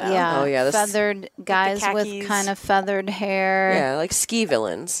long time now. yeah, Oh, yeah, this- feathered guys with khakis. kind of feathered hair. Yeah, like ski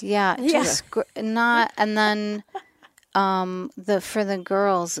villains. Yeah, just not. And then for the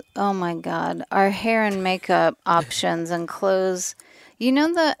girls, oh my God, our hair and makeup options and clothes. You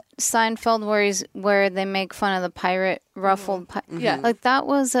know the Seinfeld where they make fun of the pirate ruffled Yeah. like that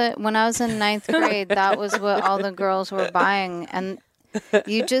was when I was in 9th grade, that was what all the girls were buying, and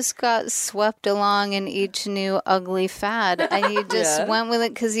you just got swept along in each new ugly fad, and you just went with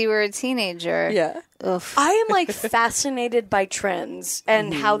it because you were a teenager. Yeah. Oof. I am like fascinated by trends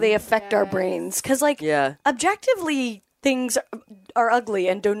and how they affect our brains because like Yeah. objectively things are ugly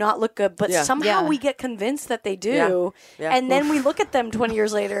and do not look good, but Yeah. somehow Yeah. we get convinced that they do. Yeah. And then we look at them 20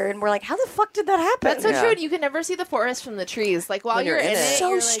 years later and we're like, how the fuck did that happen? That's so Yeah. true. And you can never see the forest from the trees. Like while When you're you're in in it, it. So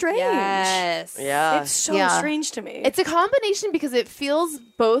you're like, strange. Yes. Yeah. It's so Yeah. strange to me. It's a combination because it feels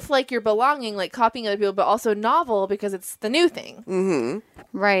both like you're belonging, like copying other people, but also novel because it's the new thing.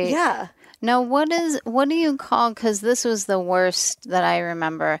 Right. yeah. Now, what do you call, because this was the worst that I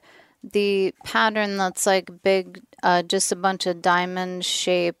remember, the pattern that's like big, just a bunch of diamond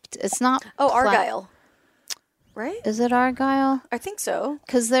shaped, it's not. Oh, flat- Argyle. Right? Is it Argyle? I think so.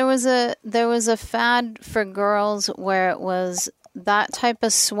 Because there was a fad for girls where it was that type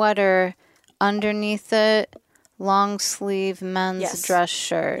of sweater underneath it, long sleeve men's Yes. dress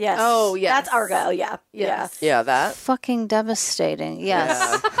shirt. Yes. Oh, yes. That's Argyle, yeah. Yes. Yeah, that. Fucking devastating.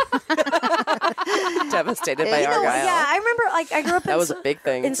 Yes. Devastated by You know, Argyle. yeah, I remember like I grew up That was a big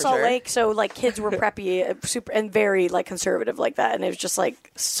thing in for Salt sure. Lake, so like kids were preppy, super and very like conservative like that, and it was just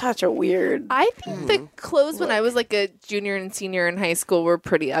like such a weird. I think the clothes when I was like a junior and senior in high school were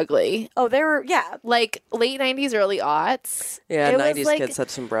pretty ugly. Oh, they were Like late 90s, early aughts. Yeah, It was 90s like- kids had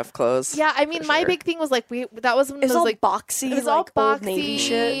some rough clothes. Yeah, I mean, for my sure. big thing was like that was one of It was those all like boxy, It was like all Old Navy boxy,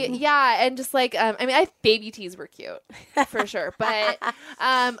 shit. yeah, and just like I mean, baby tees were cute for sure, but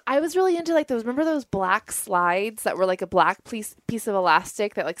I was really into like those. Remember those black slides that were like a black piece of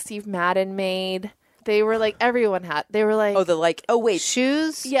elastic that like Steve Madden made? They were like everyone had. They were like Oh wait,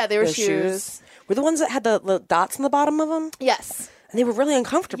 Shoes? yeah, they were the shoes. were the ones that had the dots on the bottom of them, Yes. and they were really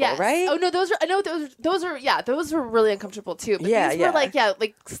uncomfortable, Yes. right? Oh no, those were really uncomfortable too. But Yeah, these yeah. were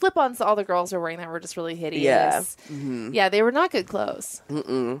like slip-ons that all the girls were wearing that were just really hideous. Yeah. Yeah, they were not good clothes.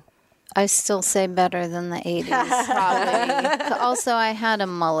 I still say better than the 80s. Probably. Also, I had a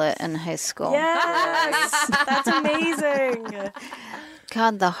mullet in high school. Yes, that's amazing.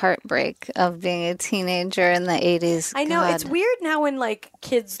 God, the heartbreak of being a teenager in the 80s. I know God. it's weird now when like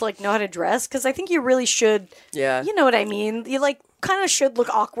kids like know how to dress because I think you really should. Yeah. You know what I mean? You like kind of should look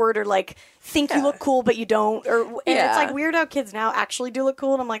awkward or like think you look cool but you don't. And Yeah. it's like weird how kids now actually do look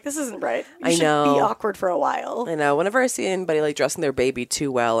cool. And I'm like, this isn't right. You I should know. be awkward for a while. I know. Whenever I see anybody like dressing their baby too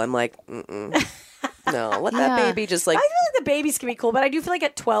well, I'm like, no, let that Yeah. baby just like. I feel like the babies can be cool, but I do feel like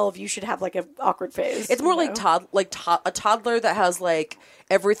at 12 you should have like an awkward phase. It's more you like know? a toddler that has like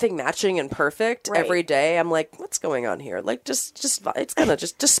everything matching and perfect Right. every day. I'm like, what's going on here? Like, just it's gonna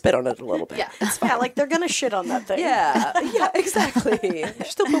just spit on it a little bit. Yeah. Yeah, like they're gonna shit on that thing. Yeah, yeah, exactly. You're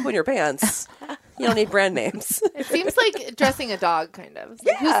still pooping your pants. You don't need brand names. It seems like dressing a dog, kind of. It's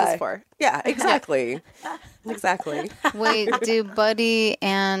like, who's Yeah. this for? Yeah, exactly. Exactly. Wait, do Buddy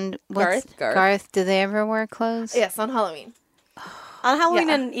and Garth? Garth, do they ever wear clothes? Yes, on Halloween. On Halloween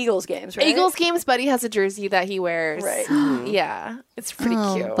Yeah. and Eagles games, right? Eagles games, Buddy has a jersey that he wears. Right. Yeah, it's pretty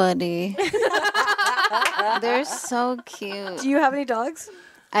Oh, cute. buddy. They're so cute. Do you have any dogs?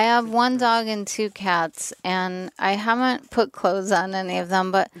 I have one dog and 2 cats, and I haven't put clothes on any of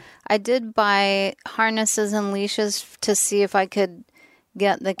them, but I did buy harnesses and leashes to see if I could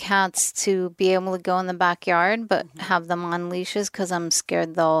get the cats to be able to go in the backyard, but have them on leashes because I'm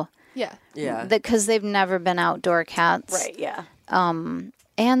scared they'll... Yeah. Yeah. Because they've never been outdoor cats. Right, yeah.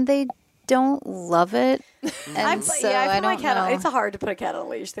 And they don't love it. And so I put my don't cat know. on. It's hard to put a cat on a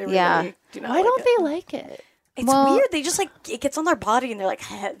leash. They really Yeah. do not Why like don't it. they like it? It's Well- weird. They just like, it gets on their body and they're like,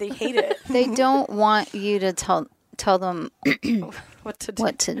 they hate it. They don't want you to tell them What to do?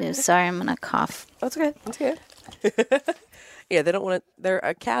 what to do. Sorry, I'm going to cough. That's okay. That's good. Yeah, they don't want to.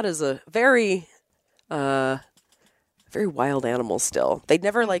 A cat is a very, very wild animal. Still, they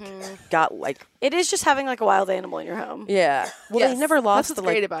never got like. It is just having like a wild animal in your home. Yeah, well, Yes, they never lost That's the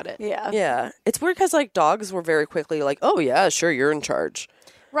what's great like. about it. Yeah. Yeah, it's weird because like dogs were very quickly like, oh yeah, sure, you're in charge.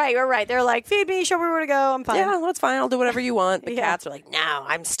 Right. They're like, feed me, show me where to go. I'm fine. Yeah, that's fine. I'll do whatever you want. But Yeah. cats are like, no,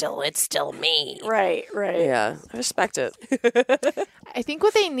 it's still me. Right. Yeah, I respect it. I think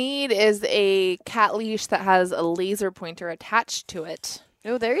what they need is a cat leash that has a laser pointer attached to it.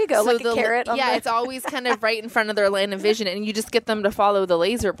 Oh, there you go. Like a carrot. on Yeah, the- it's always kind of right in front of their line of vision, and you just get them to follow the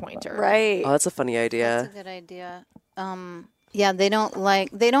laser pointer. Right. Oh, that's a funny idea. That's a good idea. Yeah, they don't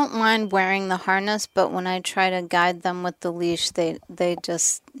mind wearing the harness, but when I try to guide them with the leash, they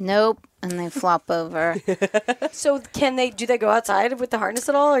just nope, and they flop over. So do they go outside with the harness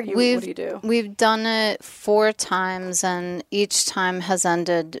at all, or what do you do? We've done it 4 times, and each time has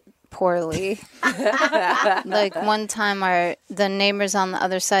ended poorly. Like one time the neighbors on the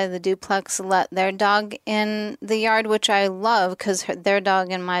other side of the duplex let their dog in the yard, which I love because their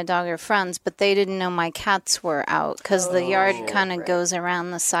dog and my dog are friends, but they didn't know my cats were out because the yard kind of goes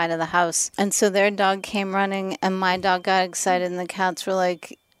around the side of the house. And so their dog came running and my dog got excited and the cats were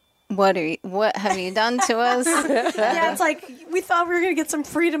like, what have you done to us? Yeah, it's like we thought we were going to get some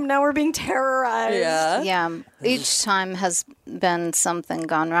freedom. Now we're being terrorized. Yeah. Yeah, each time has been something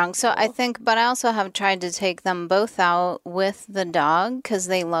gone wrong. So I think, but I also have tried to take them both out with the dog because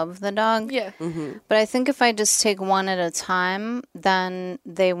they love the dog. Yeah. But I think if I just take one at a time, then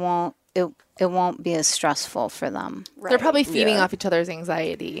they won't. It won't be as stressful for them. They're probably feeding off each other's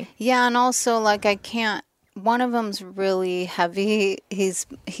anxiety. Yeah, and also like I can't. One of them's really heavy. He's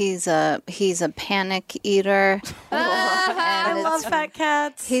a panic eater. I love fat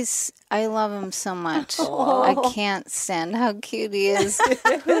cats. I love him so much. I can't stand how cute he is.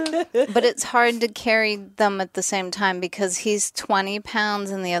 But it's hard to carry them at the same time because he's 20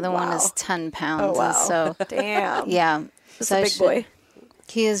 pounds and the other one is 10 pounds. Oh, wow. And so Damn. yeah. This So I is a big boy.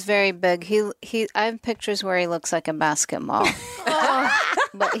 He is very big. I have pictures where he looks like a basketball.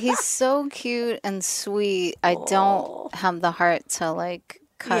 But he's so cute and sweet. I don't have the heart to like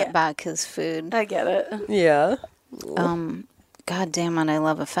cut back his food. I get it. Yeah. God damn it, I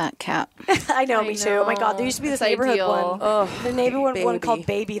love a fat cat. I know, me too. Oh my God, there used to be this It's neighborhood ideal. one. The neighborhood one Baby. called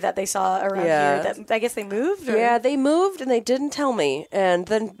Baby that they saw around Yeah. here. That I guess they moved. Or? Yeah, they moved and they didn't tell me. And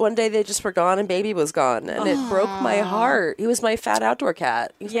then one day they just were gone and Baby was gone. And it broke my heart. He was my fat outdoor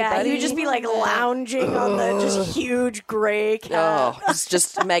cat. He was my Yeah, he buddy. would just be like lounging on the just huge gray cat. Oh, it was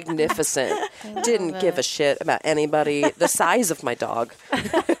just magnificent. Didn't give a shit about anybody. The size of my dog.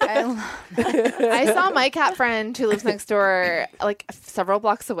 I saw my cat friend who lives next door like several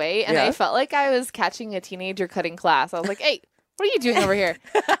blocks away, and Yeah. I felt like I was catching a teenager cutting class. I was like, hey, what are you doing over here?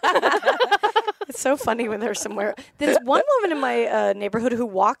 It's so funny when they're somewhere. There's one woman in my neighborhood who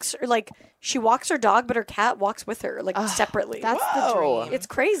walks, or like she walks her dog, but her cat walks with her, like separately. That's the Whoa. dream. It's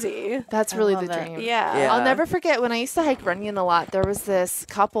crazy. That's really the love it. dream. Yeah. Yeah. I'll never forget when I used to hike Runyon a lot. There was this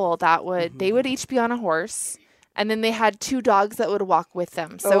couple that they would each be on a horse, and then they had 2 dogs that would walk with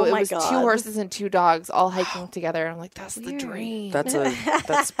them. So Oh it my was 2 God. horses and 2 dogs all hiking together. I'm like, that's the dream.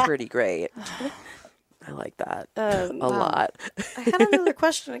 That's pretty great. I like that a lot. I had another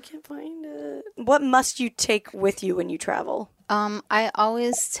question. I can't find it. What must you take with you when you travel? I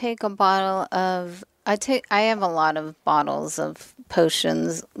always take a bottle of I have a lot of bottles of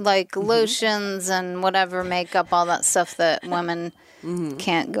potions, like lotions and whatever, makeup, all that stuff that women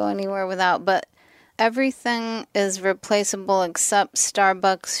can't go anywhere without. But everything is replaceable except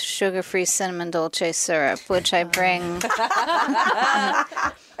Starbucks sugar-free cinnamon dolce syrup, which I bring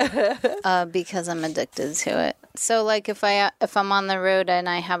because I'm addicted to it. So like if I'm on the road and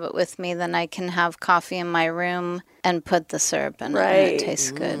I have it with me, then I can have coffee in my room and put the syrup in it, and it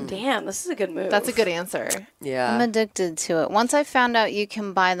tastes good. Damn, this is a good move. That's a good answer. Yeah. I'm addicted to it. Once I found out you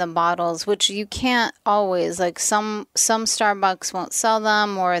can buy the bottles, which you can't always, like some Starbucks won't sell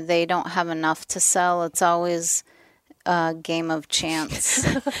them or they don't have enough to sell. It's always a game of chance.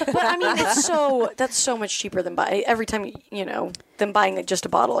 But I mean, that's so much cheaper than every time, than buying just a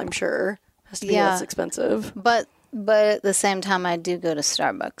bottle, I'm sure. Has to be less expensive. But at the same time, I do go to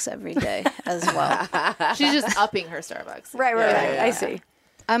Starbucks every day as well. She's just upping her Starbucks. Right. I see.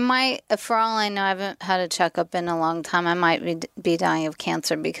 I might, for all I know, I haven't had a checkup in a long time. I might be dying of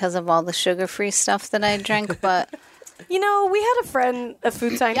cancer because of all the sugar-free stuff that I drink, but... We had a friend, a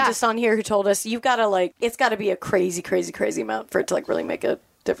food scientist on here who told us it's got to be a crazy, crazy, crazy amount for it to really make a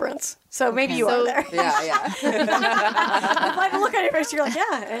difference. So maybe you are there. Yeah. By the look on your face, you're like,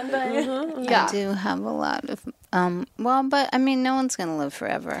 yeah. And I do have a lot of, but I mean, no one's going to live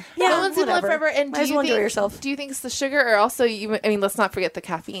forever. yeah, No one's gonna live whatever. forever. And Might as well enjoy yourself. Do you think it's the sugar or also let's not forget the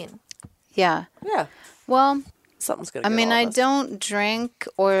caffeine? Yeah. Yeah. Well, Something's gonna. I get mean, all I of us. don't drink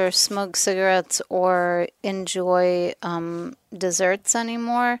or smoke cigarettes or enjoy desserts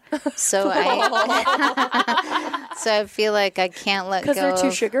anymore. So I feel like I can't let go. Because they're too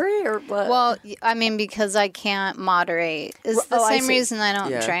of- sugary or what? Well, I mean, because I can't moderate. It's the I same see. reason I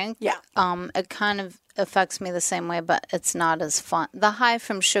don't Yeah. drink. Yeah. It kind of affects me the same way, but it's not as fun. The high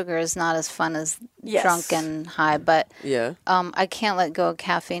from sugar is not as fun as Yes. drunken high, but Yeah. I can't let go of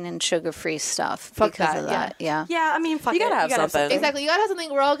caffeine and sugar-free stuff Fuck because that, of that. Yeah. yeah, I mean, fuck You it. gotta have something. Exactly. You gotta have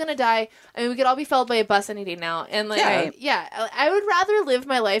something. We're all gonna die. I mean, we could all be felled by a bus any day now. And I would rather live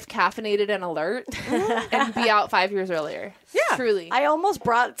my life caffeinated and alert and be out 5 years earlier. Yeah, truly. I almost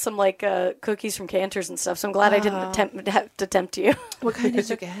brought some cookies from Cantor's and stuff, so I'm glad I didn't have to tempt you. What kind did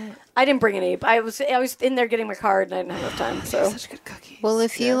you get? I didn't bring any. I was in there getting my card and I didn't have enough time. So Such good cookies. Well,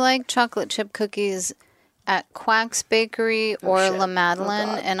 if you like chocolate chip cookies at Quack's Bakery or La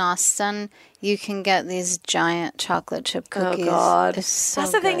Madeleine in Austin, you can get these giant chocolate chip cookies. God. It's so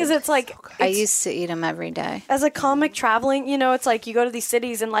that's the thing good. is, it's like I it's- used to eat them every day. as a comic traveling, it's like you go to these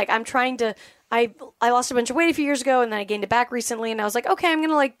cities and I'm trying to. I lost a bunch of weight a few years ago and then I gained it back recently and I was like, okay, I'm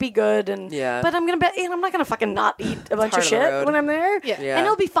gonna be good but I'm gonna be, I'm not gonna fucking not eat a bunch of Part of the shit road. when I'm there. Yeah. And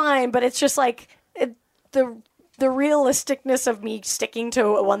it'll be fine, but it's just the realisticness of me sticking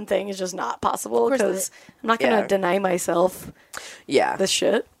to one thing is just not possible because I'm not gonna Yeah. deny myself Yeah. this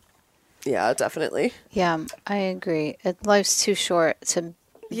shit. Yeah. Definitely. Yeah, I agree. Life's too short to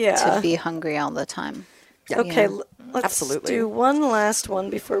be hungry all the time. Okay, Yeah. let's Absolutely. do one last one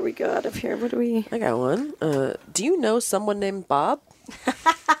before we go out of here. What do we? I got one. Do you know someone named Bob?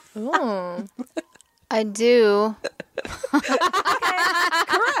 I do. That's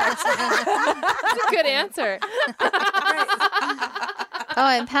a good answer. Oh,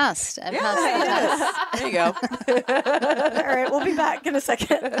 I passed. I passed the test. There you go. All right, we'll be back in a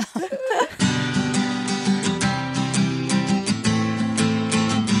second.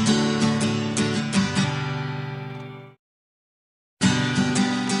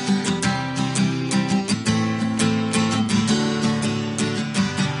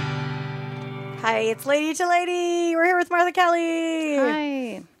 Hi, it's Lady to Lady. We're here with Martha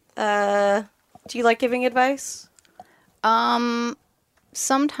Kelly. Hi. Do you like giving advice?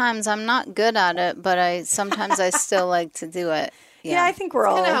 Sometimes I'm not good at it, but sometimes I still like to do it. Yeah, I think we're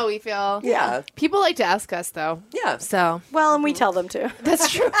all. Kind of how we feel. Yeah. People like to ask us though. Yeah. So Well, and we tell them to.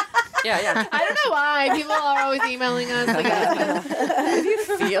 that's true. Yeah. I don't know why people are always emailing us. If you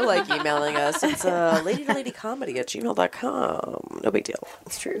feel like emailing us, it's ladytoladycomedy@gmail.com. No big deal.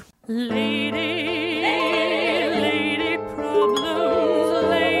 It's true. Lady problems,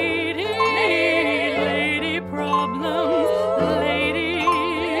 lady problems,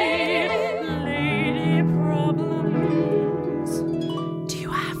 lady problems. Do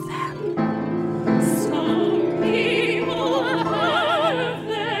you have them? Some people have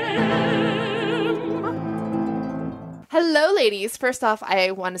them. Hello, ladies. First off,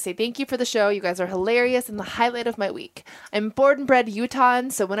 I want to say thank you for the show. You guys are hilarious and the highlight of my week. I'm born and bred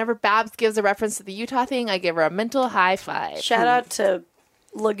Utahn, so whenever Babs gives a reference to the Utah thing, I give her a mental high five. Shout out to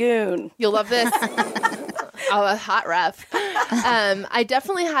Lagoon. You'll love this. Oh, a hot ref. I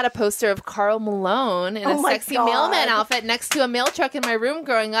definitely had a poster of Karl Malone in Oh a my sexy God. mailman outfit next to a mail truck in my room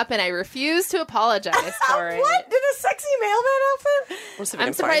growing up, and I refuse to apologize for it. What? Did a sexy mailman outfit?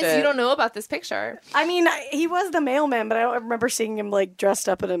 I'm surprised you don't know about this picture. I mean, he was the mailman, but I don't remember seeing him dressed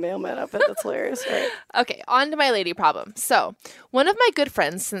up in a mailman outfit. That's hilarious, right? Okay, on to my lady problem. So, one of my good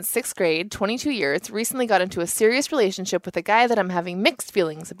friends since 6th grade, 22 years, recently got into a serious relationship with a guy that I'm having mixed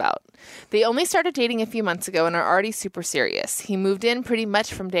feelings about. They only started dating a few months ago, ago and are already super serious. He moved in pretty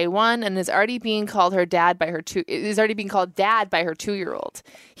much from day one and is already being called dad by her 2-year-old.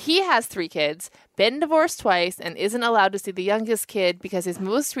 He has 3 kids, been divorced twice, and isn't allowed to see the youngest kid because his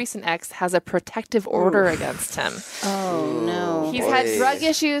most recent ex has a protective order against him. Oh, no. He's had drug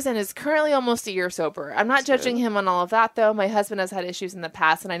issues and is currently almost a year sober. I'm not judging him on all of that, though. My husband has had issues in the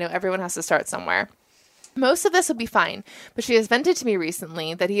past, and I know everyone has to start somewhere. Most of this will be fine, but she has vented to me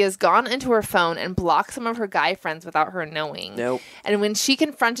recently that he has gone into her phone and blocked some of her guy friends without her knowing. Nope. And when she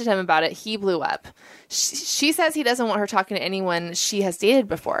confronted him about it, he blew up. She says he doesn't want her talking to anyone she has dated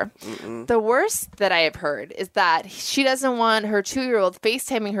before. The worst that I have heard is that she doesn't want her 2-year-old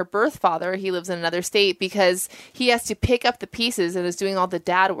FaceTiming her birth father. He lives in another state because he has to pick up the pieces and is doing all the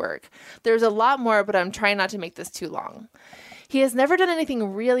dad work. There's a lot more, but I'm trying not to make this too long. He has never done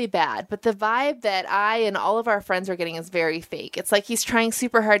anything really bad, but the vibe that I and all of our friends are getting is very fake. It's like he's trying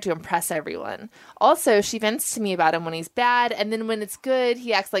super hard to impress everyone. Also, she vents to me about him when he's bad, and then when it's good,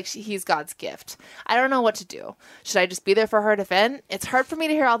 he acts like he's God's gift. I don't know what to do. Should I just be there for her to vent? It's hard for me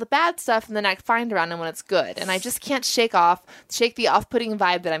to hear all the bad stuff and then act fine around him when it's good, and I just can't shake the off-putting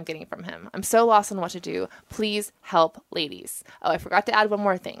vibe that I'm getting from him. I'm so lost on what to do. Please help, ladies. Oh, I forgot to add one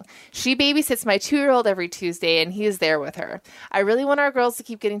more thing. She babysits my 2-year-old every Tuesday, and he is there with her. I really want our girls to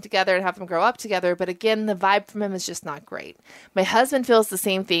keep getting together and have them grow up together, but again, the vibe from him is just not great. My husband feels the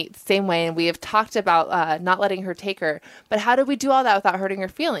same way, and we have talked about not letting her take her, but how do we do all that without hurting her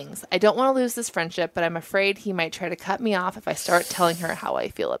feelings? I don't want to lose this friendship, but I'm afraid he might try to cut me off if I start telling her how I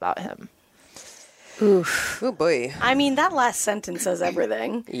feel about him. Oof. Oh, boy. I mean, that last sentence says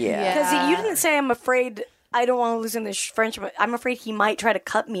everything. Yeah. Because you didn't say, I'm afraid I don't want to lose in this friendship. I'm afraid he might try to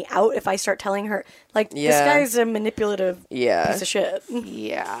cut me out if I start telling her. Like, this guy's a manipulative piece of shit.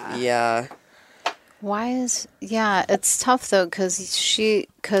 Yeah. Yeah. It's tough though because she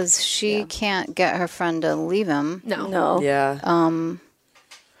can't get her friend to leave him. No. Yeah.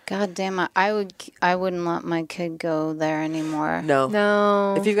 God damn it! I wouldn't let my kid go there anymore.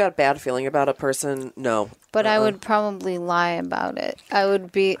 No. If you've got a bad feeling about a person, no. But I would probably lie about it. I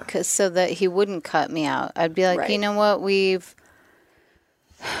would be so that he wouldn't cut me out. I'd be like, you know what?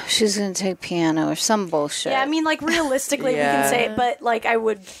 She's gonna take piano or some bullshit. Yeah, I mean, like realistically, we can say it, but like I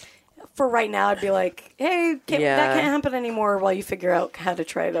would. For right now, I'd be like, hey, that can't happen anymore while you figure out how to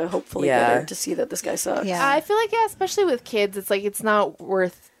try to hopefully get her to see that this guy sucks. Yeah. I feel like, especially with kids, it's like it's not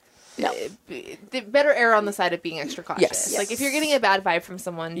worth... The better err on the side of being extra cautious. Yes. Like, if you're getting a bad vibe from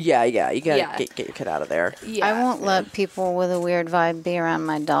someone... Yeah, you gotta get your kid out of there. Yeah. I won't let people with a weird vibe be around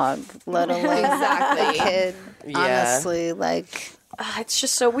my dog, let alone Exactly. a kid. Yeah. Honestly, like... It's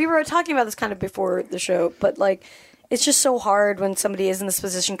just so... We were talking about this kind of before the show, but like... It's just so hard when somebody is in this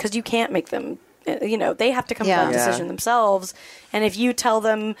position because you can't make them, they have to come to that decision themselves. And if you tell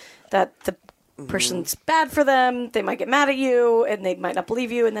them that the person's bad for them, they might get mad at you and they might not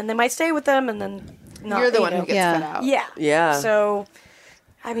believe you and then they might stay with them and then not. You're the one who gets cut out. Yeah. Yeah. So,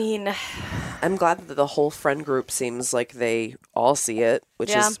 I mean... I'm glad that the whole friend group seems like they all see it,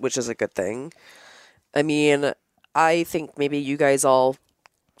 which is a good thing. I mean, I think maybe you guys all...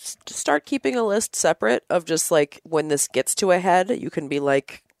 start keeping a list separate of just like when this gets to a head, you can be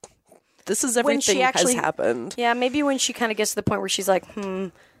like, this is everything has happened. Yeah, maybe when she kind of gets to the point where she's like,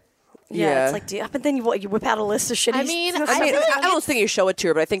 it's like, but then you whip out a list of shitty. I mean, I don't think you show it to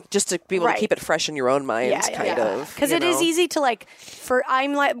her, but I think just to be able to keep it fresh in your own minds, kind of. Because it is easy to like,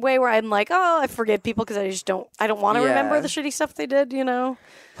 I'm like way where I'm like, I forget people because I don't want to remember the shitty stuff they did,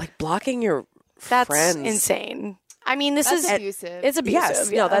 Like blocking your That's friends. insane. I mean, this That's is abusive. It's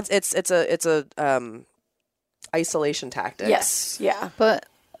abusive. Yes, no, it's a isolation tactic. Yes, yeah. But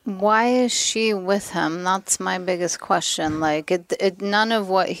why is she with him? That's my biggest question. Like, none of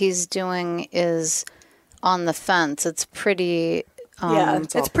what he's doing is on the fence. It's pretty.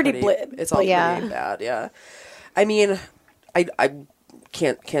 It's pretty bad. It's all pretty bad. Yeah. I mean, I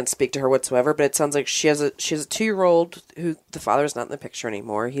can't speak to her whatsoever, but it sounds like she has a 2-year-old who the father's not in the picture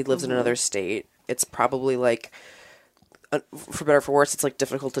anymore. He lives in another state. It's probably like, for better or for worse, it's like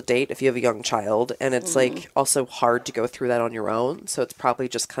difficult to date if you have a young child, and it's like also hard to go through that on your own. So it's probably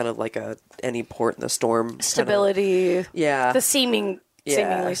just kind of like any port in the storm Stability. The seemingly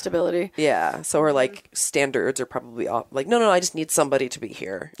stability. Yeah. So her like standards are probably off. Like, no, I just need somebody to be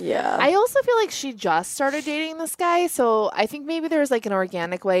here. Yeah. I also feel like she just started dating this guy, so I think maybe there's like an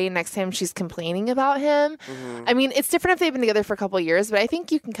organic way next time she's complaining about him. I mean, it's different if they've been together for a couple of years, but I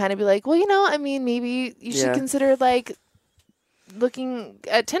think you can kind of be like, well, I mean, maybe you should consider like looking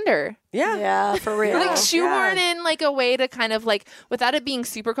at Tinder. Yeah, for real. Like shoehorn in like a way to kind of like, without it being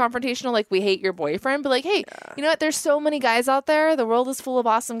super confrontational, like we hate your boyfriend, but like, hey, you know what? There's so many guys out there. The world is full of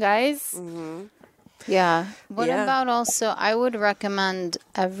awesome guys. Yeah. What Yeah. about also, I would recommend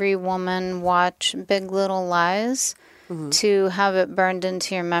every woman watch Big Little Lies to have it burned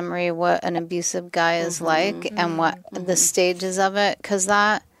into your memory what an abusive guy is like and what the stages of it. Because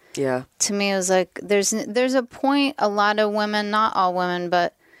that, Yeah. to me, was like, there's a point a lot of women, not all women,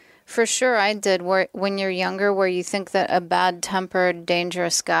 but for sure I did, where when you're younger, where you think that a bad-tempered,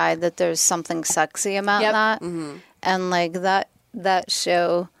 dangerous guy, that there's something sexy about that. And like that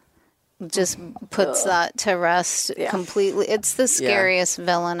show just puts that to rest completely. It's the scariest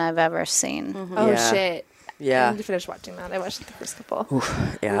villain I've ever seen. Oh Yeah. shit. I Yeah. need to finish watching that. I watched the first couple.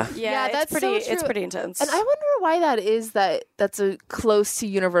 Yeah. Yeah, that's it's pretty. so It's true. pretty intense. And I wonder why that is. That's a close to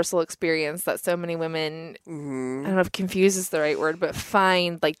universal experience that so many women, I don't know if confused is the right word, but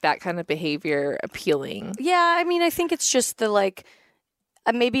find like that kind of behavior appealing. Yeah, I mean, I think it's just the like,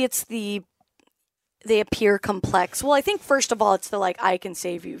 maybe it's they appear complex. Well, I think first of all, it's the like I can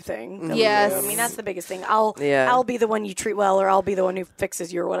save you thing. that we Yes. do. I mean that's the biggest thing. I'll Yeah. I'll be the one you treat well, or I'll be the one who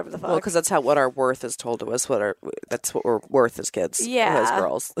fixes you, or whatever the fuck. Well, because that's what our worth is told to us. That's what we're worth as kids. Yeah. As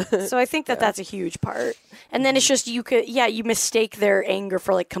girls. So I think that's a huge part. And then it's just you mistake their anger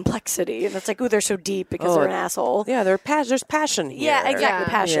for like complexity, and it's like, ooh, they're so deep because they're an asshole. Yeah, there's passion here. Yeah, exactly. Yeah.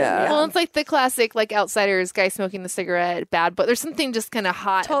 Passion. Yeah. Yeah. Well, it's like the classic, like outsiders, guy smoking the cigarette, bad, but there's something just kind of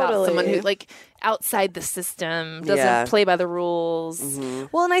hot about someone who, like, outside the system, doesn't play by the rules.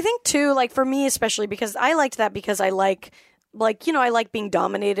 Well, and I think too, like for me especially, because I liked that because I like I like being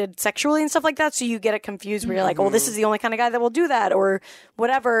dominated sexually and stuff like that. So you get it confused where you're like, oh, this is the only kind of guy that will do that or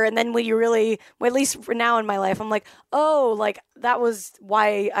whatever. And then when you really, well, at least for now in my life, I'm like, oh, like that was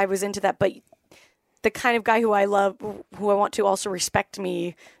why I was into that. But the kind of guy who I love, who I want to also respect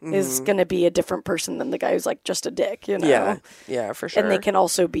me, is going to be a different person than the guy who's like just a dick, you know? Yeah. Yeah, for sure. And they can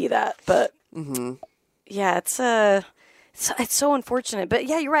also be that. But yeah, it's so unfortunate. But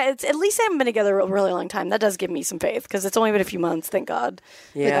yeah, you're right. It's, at least they haven't been together a really long time. That does give me some faith because it's only been a few months, thank God.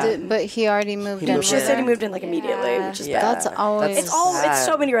 Yeah. But he already moved in. moved She with said he her. moved in like immediately, which is bad. That's always. It's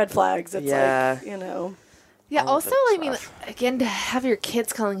so many red flags. It's Yeah. like, you know. Yeah, All of also, it's I mean, again, to have your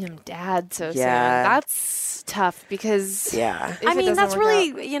kids calling him dad so soon, Yeah. that's tough because Yeah. if I it mean, doesn't that's work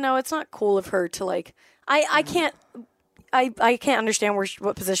really, out- you know, it's not cool of her to like, I can't understand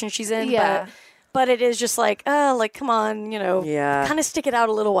what position she's in, Yeah. but it is just like, come on, you know, Yeah. kind of stick it out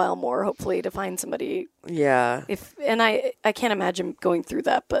a little while more, hopefully, to find somebody. Yeah. And I can't imagine going through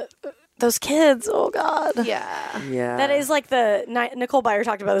that, but those kids, oh God. Yeah. Yeah. That is like Nicole Byer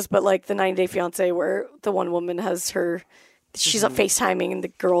talked about this, but like the 90 Day Fiance where the one woman has she's up FaceTiming and the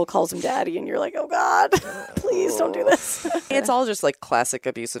girl calls him daddy and you're like, oh God, please don't do this. It's all just like classic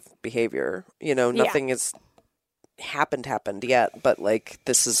abusive behavior. You know, nothing has happened yet, but like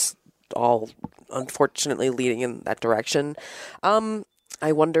this is all unfortunately leading in that direction.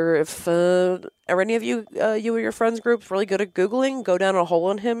 I wonder if are any of you or your friends group really good at Googling? Go down a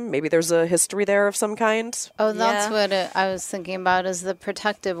hole in him. Maybe there's a history there of some kind. Oh, that's what I was thinking about is the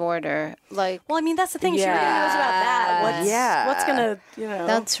protective order. Like, Well, I mean, that's the thing. She already knows about that. What's gonna, you know.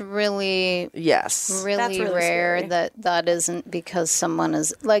 that's really Yes. That's really really rare scary. that isn't because someone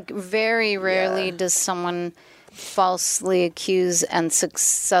is like very rarely does someone falsely accuse and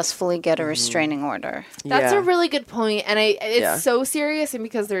successfully get a restraining order. That's Yeah. a really good point, and it's Yeah. so serious, and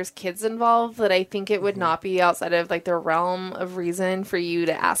because there's kids involved, that I think it would not be outside of like the realm of reason for you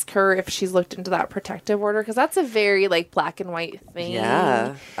to ask her if she's looked into that protective order, because that's a very like black and white thing.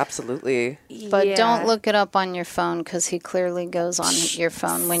 Yeah, absolutely. But Yeah. don't look it up on your phone because he clearly goes on your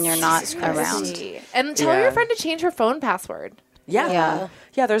phone when you're not around. And tell Yeah. your friend to change her phone password. Yeah. Yeah.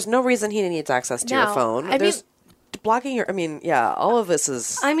 Yeah, there's no reason he needs access to your No, phone. I There's blocking your all of this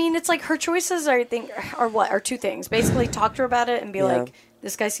is I mean, it's like her choices are two things. Basically, talk to her about it and be like,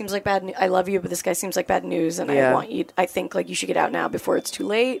 this guy seems like bad news. I love you, but this guy seems like bad news, and Yeah. I think like you should get out now before it's too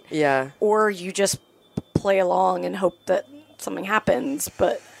late. Yeah. Or you just play along and hope that something happens,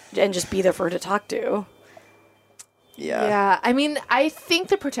 and just be there for her to talk to. Yeah. Yeah, I mean, I think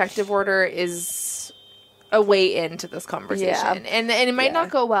the protective order is a way into this conversation, Yeah. and it might not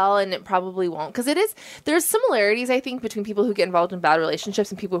go well, and it probably won't, because there's similarities I think between people who get involved in bad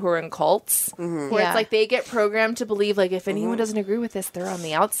relationships and people who are in cults, where Yeah. it's like they get programmed to believe like if anyone doesn't agree with this, they're on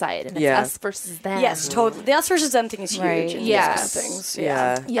the outside, and it's Yeah. us versus them. Yes, totally. The us versus them thing is huge. Right. in these Yes. kind of things.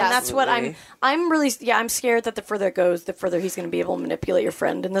 Yeah. Yes. And that's what Absolutely. I'm really, I'm scared that the further it goes, the further he's going to be able to manipulate your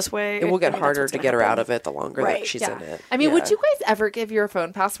friend in this way. It will I get mean, that's harder what's to gonna get her happen. out of it the longer Right. that she's Yeah. in it. I mean, would Yeah. you guys ever give your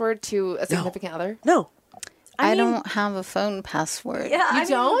phone password to a significant other? No. I mean- don't have a phone password. Yeah, I You mean,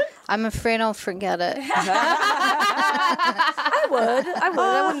 don't? I'm afraid I'll forget it. I would.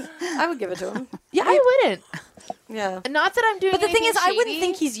 I would give it to him. Yeah, I wouldn't. Yeah. Not that I'm doing. But the thing is, anything I wouldn't shady.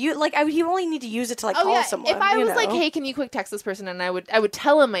 think he's he would only need to use it to like Oh call yeah, someone. if I you was like, know? "Hey, can you quick text this person?" and I would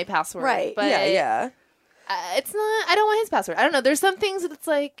tell him my password. Right. But yeah. it's not. I don't want his password. I don't know. There's some things that it's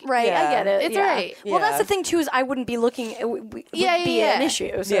like. Right, Yeah. I get it. It's yeah. all right. Well, that's Yeah. the thing too is I wouldn't be looking. It would be Yeah. an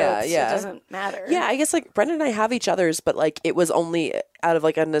issue. So Yeah, it doesn't matter. Yeah, I guess like Brendan and I have each other's, but like it was only out of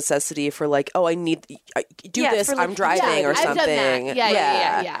like a necessity for like, oh, I need do Yeah, this. for, like, I'm driving or I've done something. that.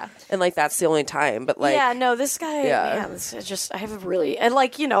 Yeah. And like that's the only time. But like, yeah, no, this guy. Yeah. Yeah, it's just I have a really and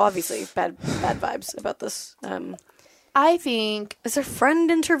like obviously bad vibes about this. I think Is there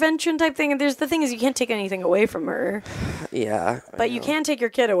friend intervention type thing? And there's the thing is you can't take anything away from her, yeah, but you can take your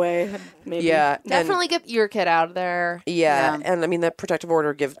kid away. Maybe. yeah, definitely get your kid out of there. yeah, and I mean that protective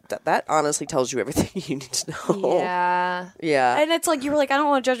order that honestly tells you everything you need to know. Yeah. Yeah. And it's like you were like I don't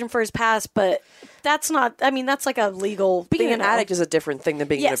want to judge him for his past, but that's not. I mean that's like a legal. Being thing, an addict is a different thing than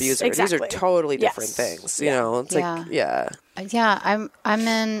being an Yes, abuser. exactly. These are totally different Yes. things. You know, it's like Yeah. I'm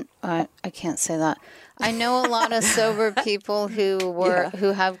in. I can't say that. I know a lot of sober people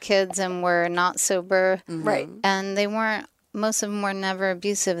who have kids and were not sober, right. and they weren't. Most of them were never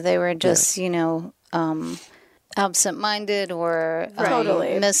abusive. They were just absent-minded or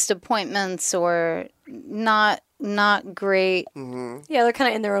Totally. missed appointments or not great. Yeah, they're kind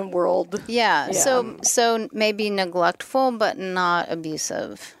of in their own world. Yeah. So maybe neglectful, but not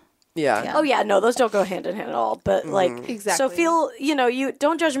abusive. yeah. Oh yeah, no, those don't go hand in hand at all. But like, Exactly. So feel you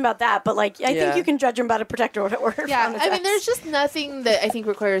don't judge him about that, but like I Yeah. think you can judge him about a protector order. Yeah, I mean, there's just nothing that I think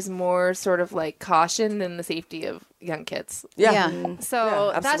requires more sort of like caution than the safety of young kids. Yeah. So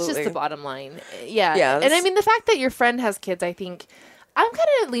Yeah, that's just absolutely. the bottom line. Yeah. Yeah, And I that's- mean, the fact that your friend has kids, I think I'm kind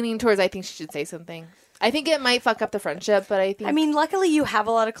of leaning towards I think she should say something. I think it might fuck up the friendship, but I think. I mean, luckily you have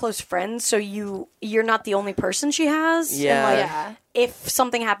a lot of close friends, so you're not the only person she has. Yeah. And, like, Yeah. if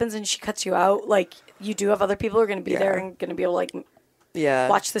something happens and she cuts you out, like you do have other people who are going to be there and going to be able to like Yeah.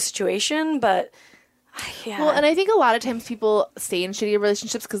 watch the situation. But yeah, Well, and I think a lot of times people stay in shitty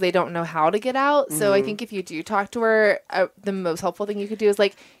relationships because they don't know how to get out. So I think if you do talk to her, the most helpful thing you could do is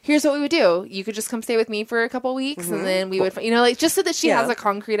like, here's what we would do. You could just come stay with me for a couple weeks, and then we would, like, just so that she Yeah. has a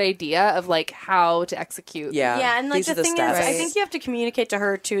concrete idea of like how to execute. Yeah. yeah, and like These the are the thing steps. is, I think you have to communicate to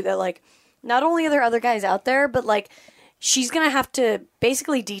her too that like not only are there other guys out there, but like she's gonna have to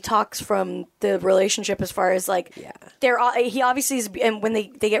basically detox from the relationship as far as like he obviously is, and when they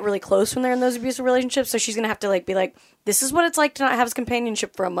get really close when they're in those abusive relationships, so she's gonna have to like be like, this is what it's like to not have his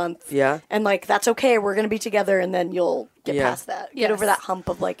companionship for a month. Yeah. And like that's okay, we're gonna be together, and then you'll get Yeah. past that, get Yes. over that hump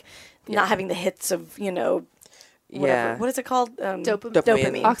of like not having the hits of whatever. Yeah. What is it called?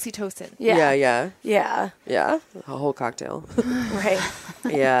 Dopamine. Oxytocin. Yeah. Yeah. A whole cocktail. Right.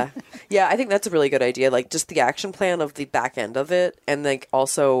 Yeah. Yeah, I think that's a really good idea. Like just the action plan of the back end of it, and like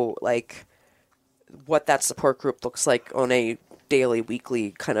also like what that support group looks like on a daily,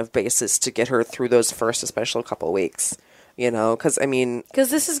 weekly kind of basis to get her through those first especially couple weeks. You know, because I mean, Because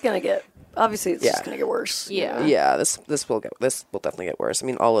this is gonna get obviously it's just Yeah. gonna get worse. Yeah. yeah, this will definitely get worse. I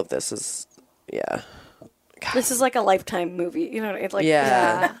mean, all of this is This is like a Lifetime movie, you know. It's like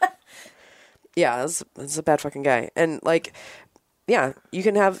yeah. Yeah, this is a bad fucking guy. And like, yeah, you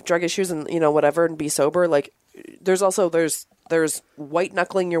can have drug issues and whatever and be sober. Like, there's white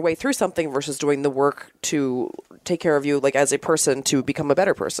knuckling your way through something versus doing the work to take care of you, like as a person, to become a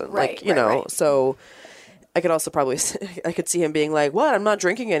better person. Right, Like right. So I could also probably I could see him being like, "What? I'm not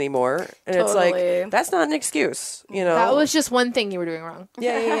drinking anymore," and it's Totally. like that's not an excuse. That was just one thing you were doing wrong.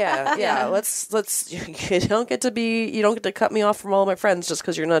 Yeah. Let's. You don't get to cut me off from all of my friends just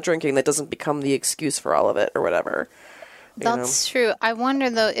because you're not drinking. That doesn't become the excuse for all of it or whatever. That's true. I wonder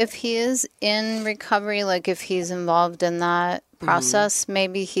though if he is in recovery, like if he's involved in that process,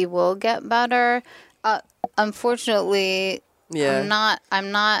 maybe he will get better. Unfortunately, Yeah.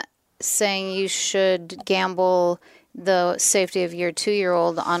 I'm not saying you should gamble the safety of your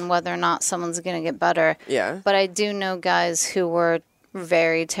 2-year-old on whether or not someone's going to get better. Yeah. But I do know guys who were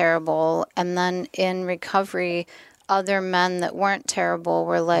very terrible, and then in recovery, other men that weren't terrible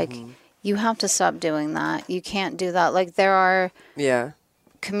were like, you have to stop doing that. You can't do that. Like there are Yeah.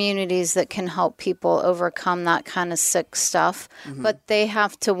 communities that can help people overcome that kind of sick stuff, but they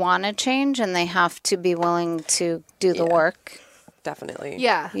have to want to change and they have to be willing to do the work, Definitely.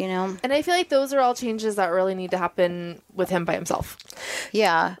 Yeah. you know? And I feel like those are all changes that really need to happen with him by himself.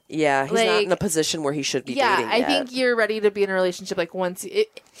 Yeah. Yeah. He's not Like- in a position where he should be Yeah, dating I yet. think you're ready to be in a relationship. Like once,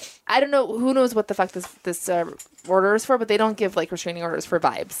 I don't know who knows what the fuck this order is for, but they don't give like restraining orders for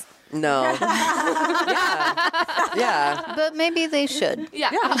vibes. No. Yeah. But maybe they should. Yeah.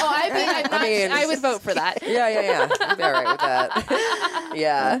 I would vote for that. Yeah. I'd be all right with that.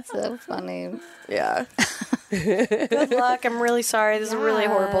 Yeah. So funny. Yeah. Good luck. I'm really sorry. This is a really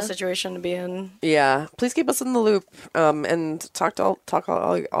horrible situation to be in. Yeah, please keep us in the loop, and talk to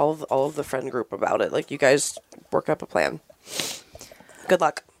all of the friend group about it. Like, you guys work up a plan. Good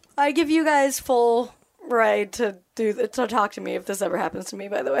luck. I give you guys full right to talk to me if this ever happens to me.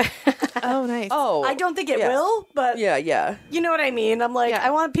 By the way. Oh, nice. Oh, I don't think it will, but Yeah. you know what I mean. I'm like, I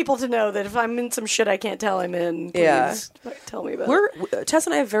want people to know that if I'm in some shit I can't tell I'm in, please tell me about it. Tess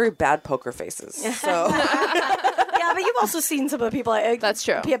and I have very bad poker faces, so Yeah, but you've also seen some of the people That's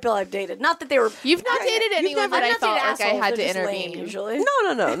true. people I've dated. Not that they were. You've not dated anyone that I I've not felt dated like I assholes, had they're to just lame, intervene. usually.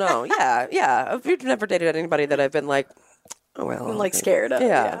 no. Yeah. You've never dated anybody that I've been like, oh well, I'm like scared of.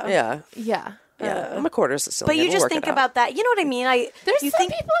 Yeah. Yeah. I'm a quarter Sicilian. But you We'll just work think it out. about that. You know what I mean? There's you some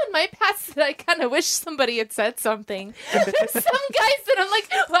think people in my past that I kind of wish somebody had said something. There's some guys that I'm like,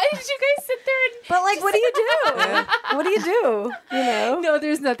 why did you guys sit there and... But like, what do you do? What do you do? You know? No,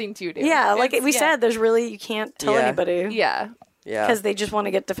 there's nothing to do. Yeah, like It's- we said, there's really you can't tell Yeah. anybody. Yeah. Yeah. Because they just want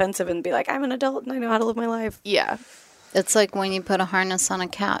to get defensive and be like, I'm an adult and I know how to live my life. Yeah. It's like when you put a harness on a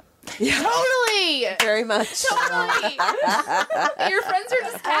cat. Totally. Very much. Totally. Your friends are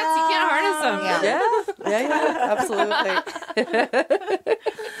just cats. You can't harness them. Yeah. Absolutely.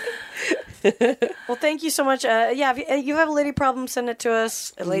 Well, thank you so much. If you have a lady problem, send it to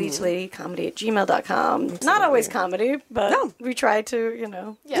us at ladytoladycomedy@gmail.com. Not always comedy, but we try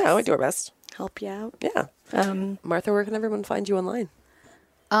to, Yeah, we do our best. help you out. Yeah. Martha, where can everyone find you online?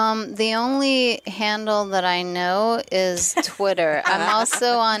 The only handle that I know is Twitter. I'm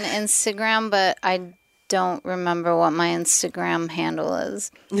also on Instagram, but I don't remember what my Instagram handle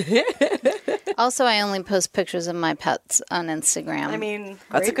is. Also, I only post pictures of my pets on Instagram. I mean,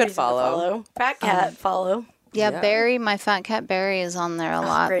 That's a great good reason to follow. Fat cat follow. yeah, Barry, my fat cat Barry is on there a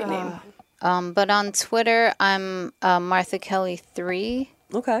lot. Great name. But on Twitter, I'm Martha Kelly 3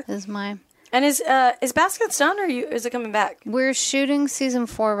 Okay. is my... And is Baskets done or is it coming back? We're shooting season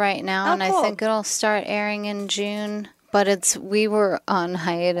 4 right now, Oh, and cool. I think it'll start airing in June. But we were on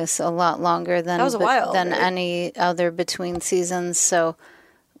hiatus a lot longer than That was a while, than right? any other between seasons. So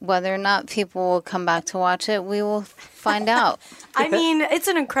whether or not people will come back to watch it, we will find out. I mean, it's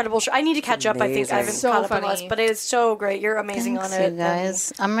an incredible show. I need to catch up. I think I haven't So caught up on funny. this, but it is so great. You're amazing Thanks, on it. you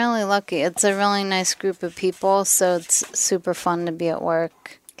guys. I'm really lucky. It's a really nice group of people, so it's super fun to be at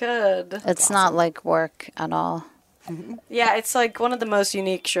work. Good. It's not like work at all. Yeah, it's like one of the most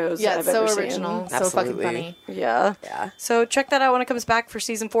unique shows Yeah, I've it's ever so seen. original. So fucking Absolutely. funny. Yeah. Yeah. So check that out when it comes back for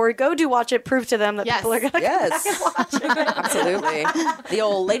season 4. Go do watch it. Prove to them that Yes. people are going to Yes. Absolutely. The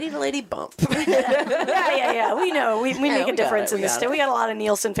old lady to lady bump. Yeah. We know. We make we a got difference it, in we this got state. it. We got a lot of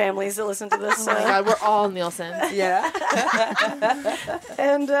Nielsen families that listen to this. Oh my God, we're all Nielsen. Yeah.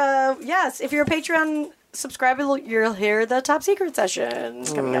 And yes, if you're a Patreon subscriber, you'll hear the top secret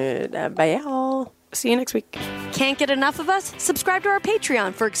sessions coming up. Bye, y'all. See you next week. Can't get enough of us? Subscribe to our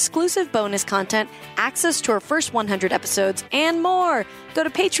Patreon for exclusive bonus content, access to our first 100 episodes, and more. Go to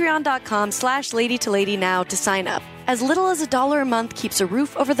patreon.com/ladytolady now to sign up. As little as $1 a month keeps a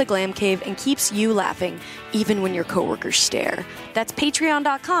roof over the Glam Cave and keeps you laughing, even when your coworkers stare. That's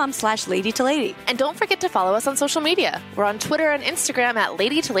patreon.com/ladytolady. And don't forget to follow us on social media. We're on Twitter and Instagram at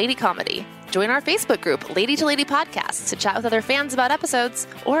Lady to Lady Comedy. Join our Facebook group, Lady to Lady Podcast, to chat with other fans about episodes,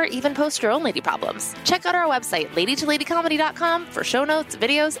 or even post your own lady problems. Check out our website, ladytoladycomedy.com, for show notes,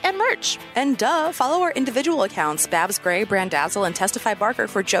 videos, and merch. And follow our individual accounts, Babs Gray, Brandazzle, and Testify Barker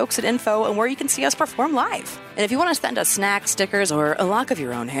for jokes and info and where you can see us perform live. And if you want to send us snacks, stickers, or a lock of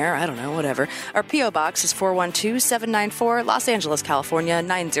your own hair, I don't know, whatever, our P.O. Box is 412-794, Los Angeles, California,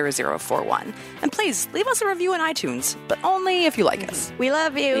 90041. And please, leave us a review on iTunes, but only if you like us. We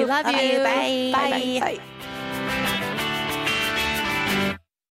love you. We love you. Bye. Bye. Bye.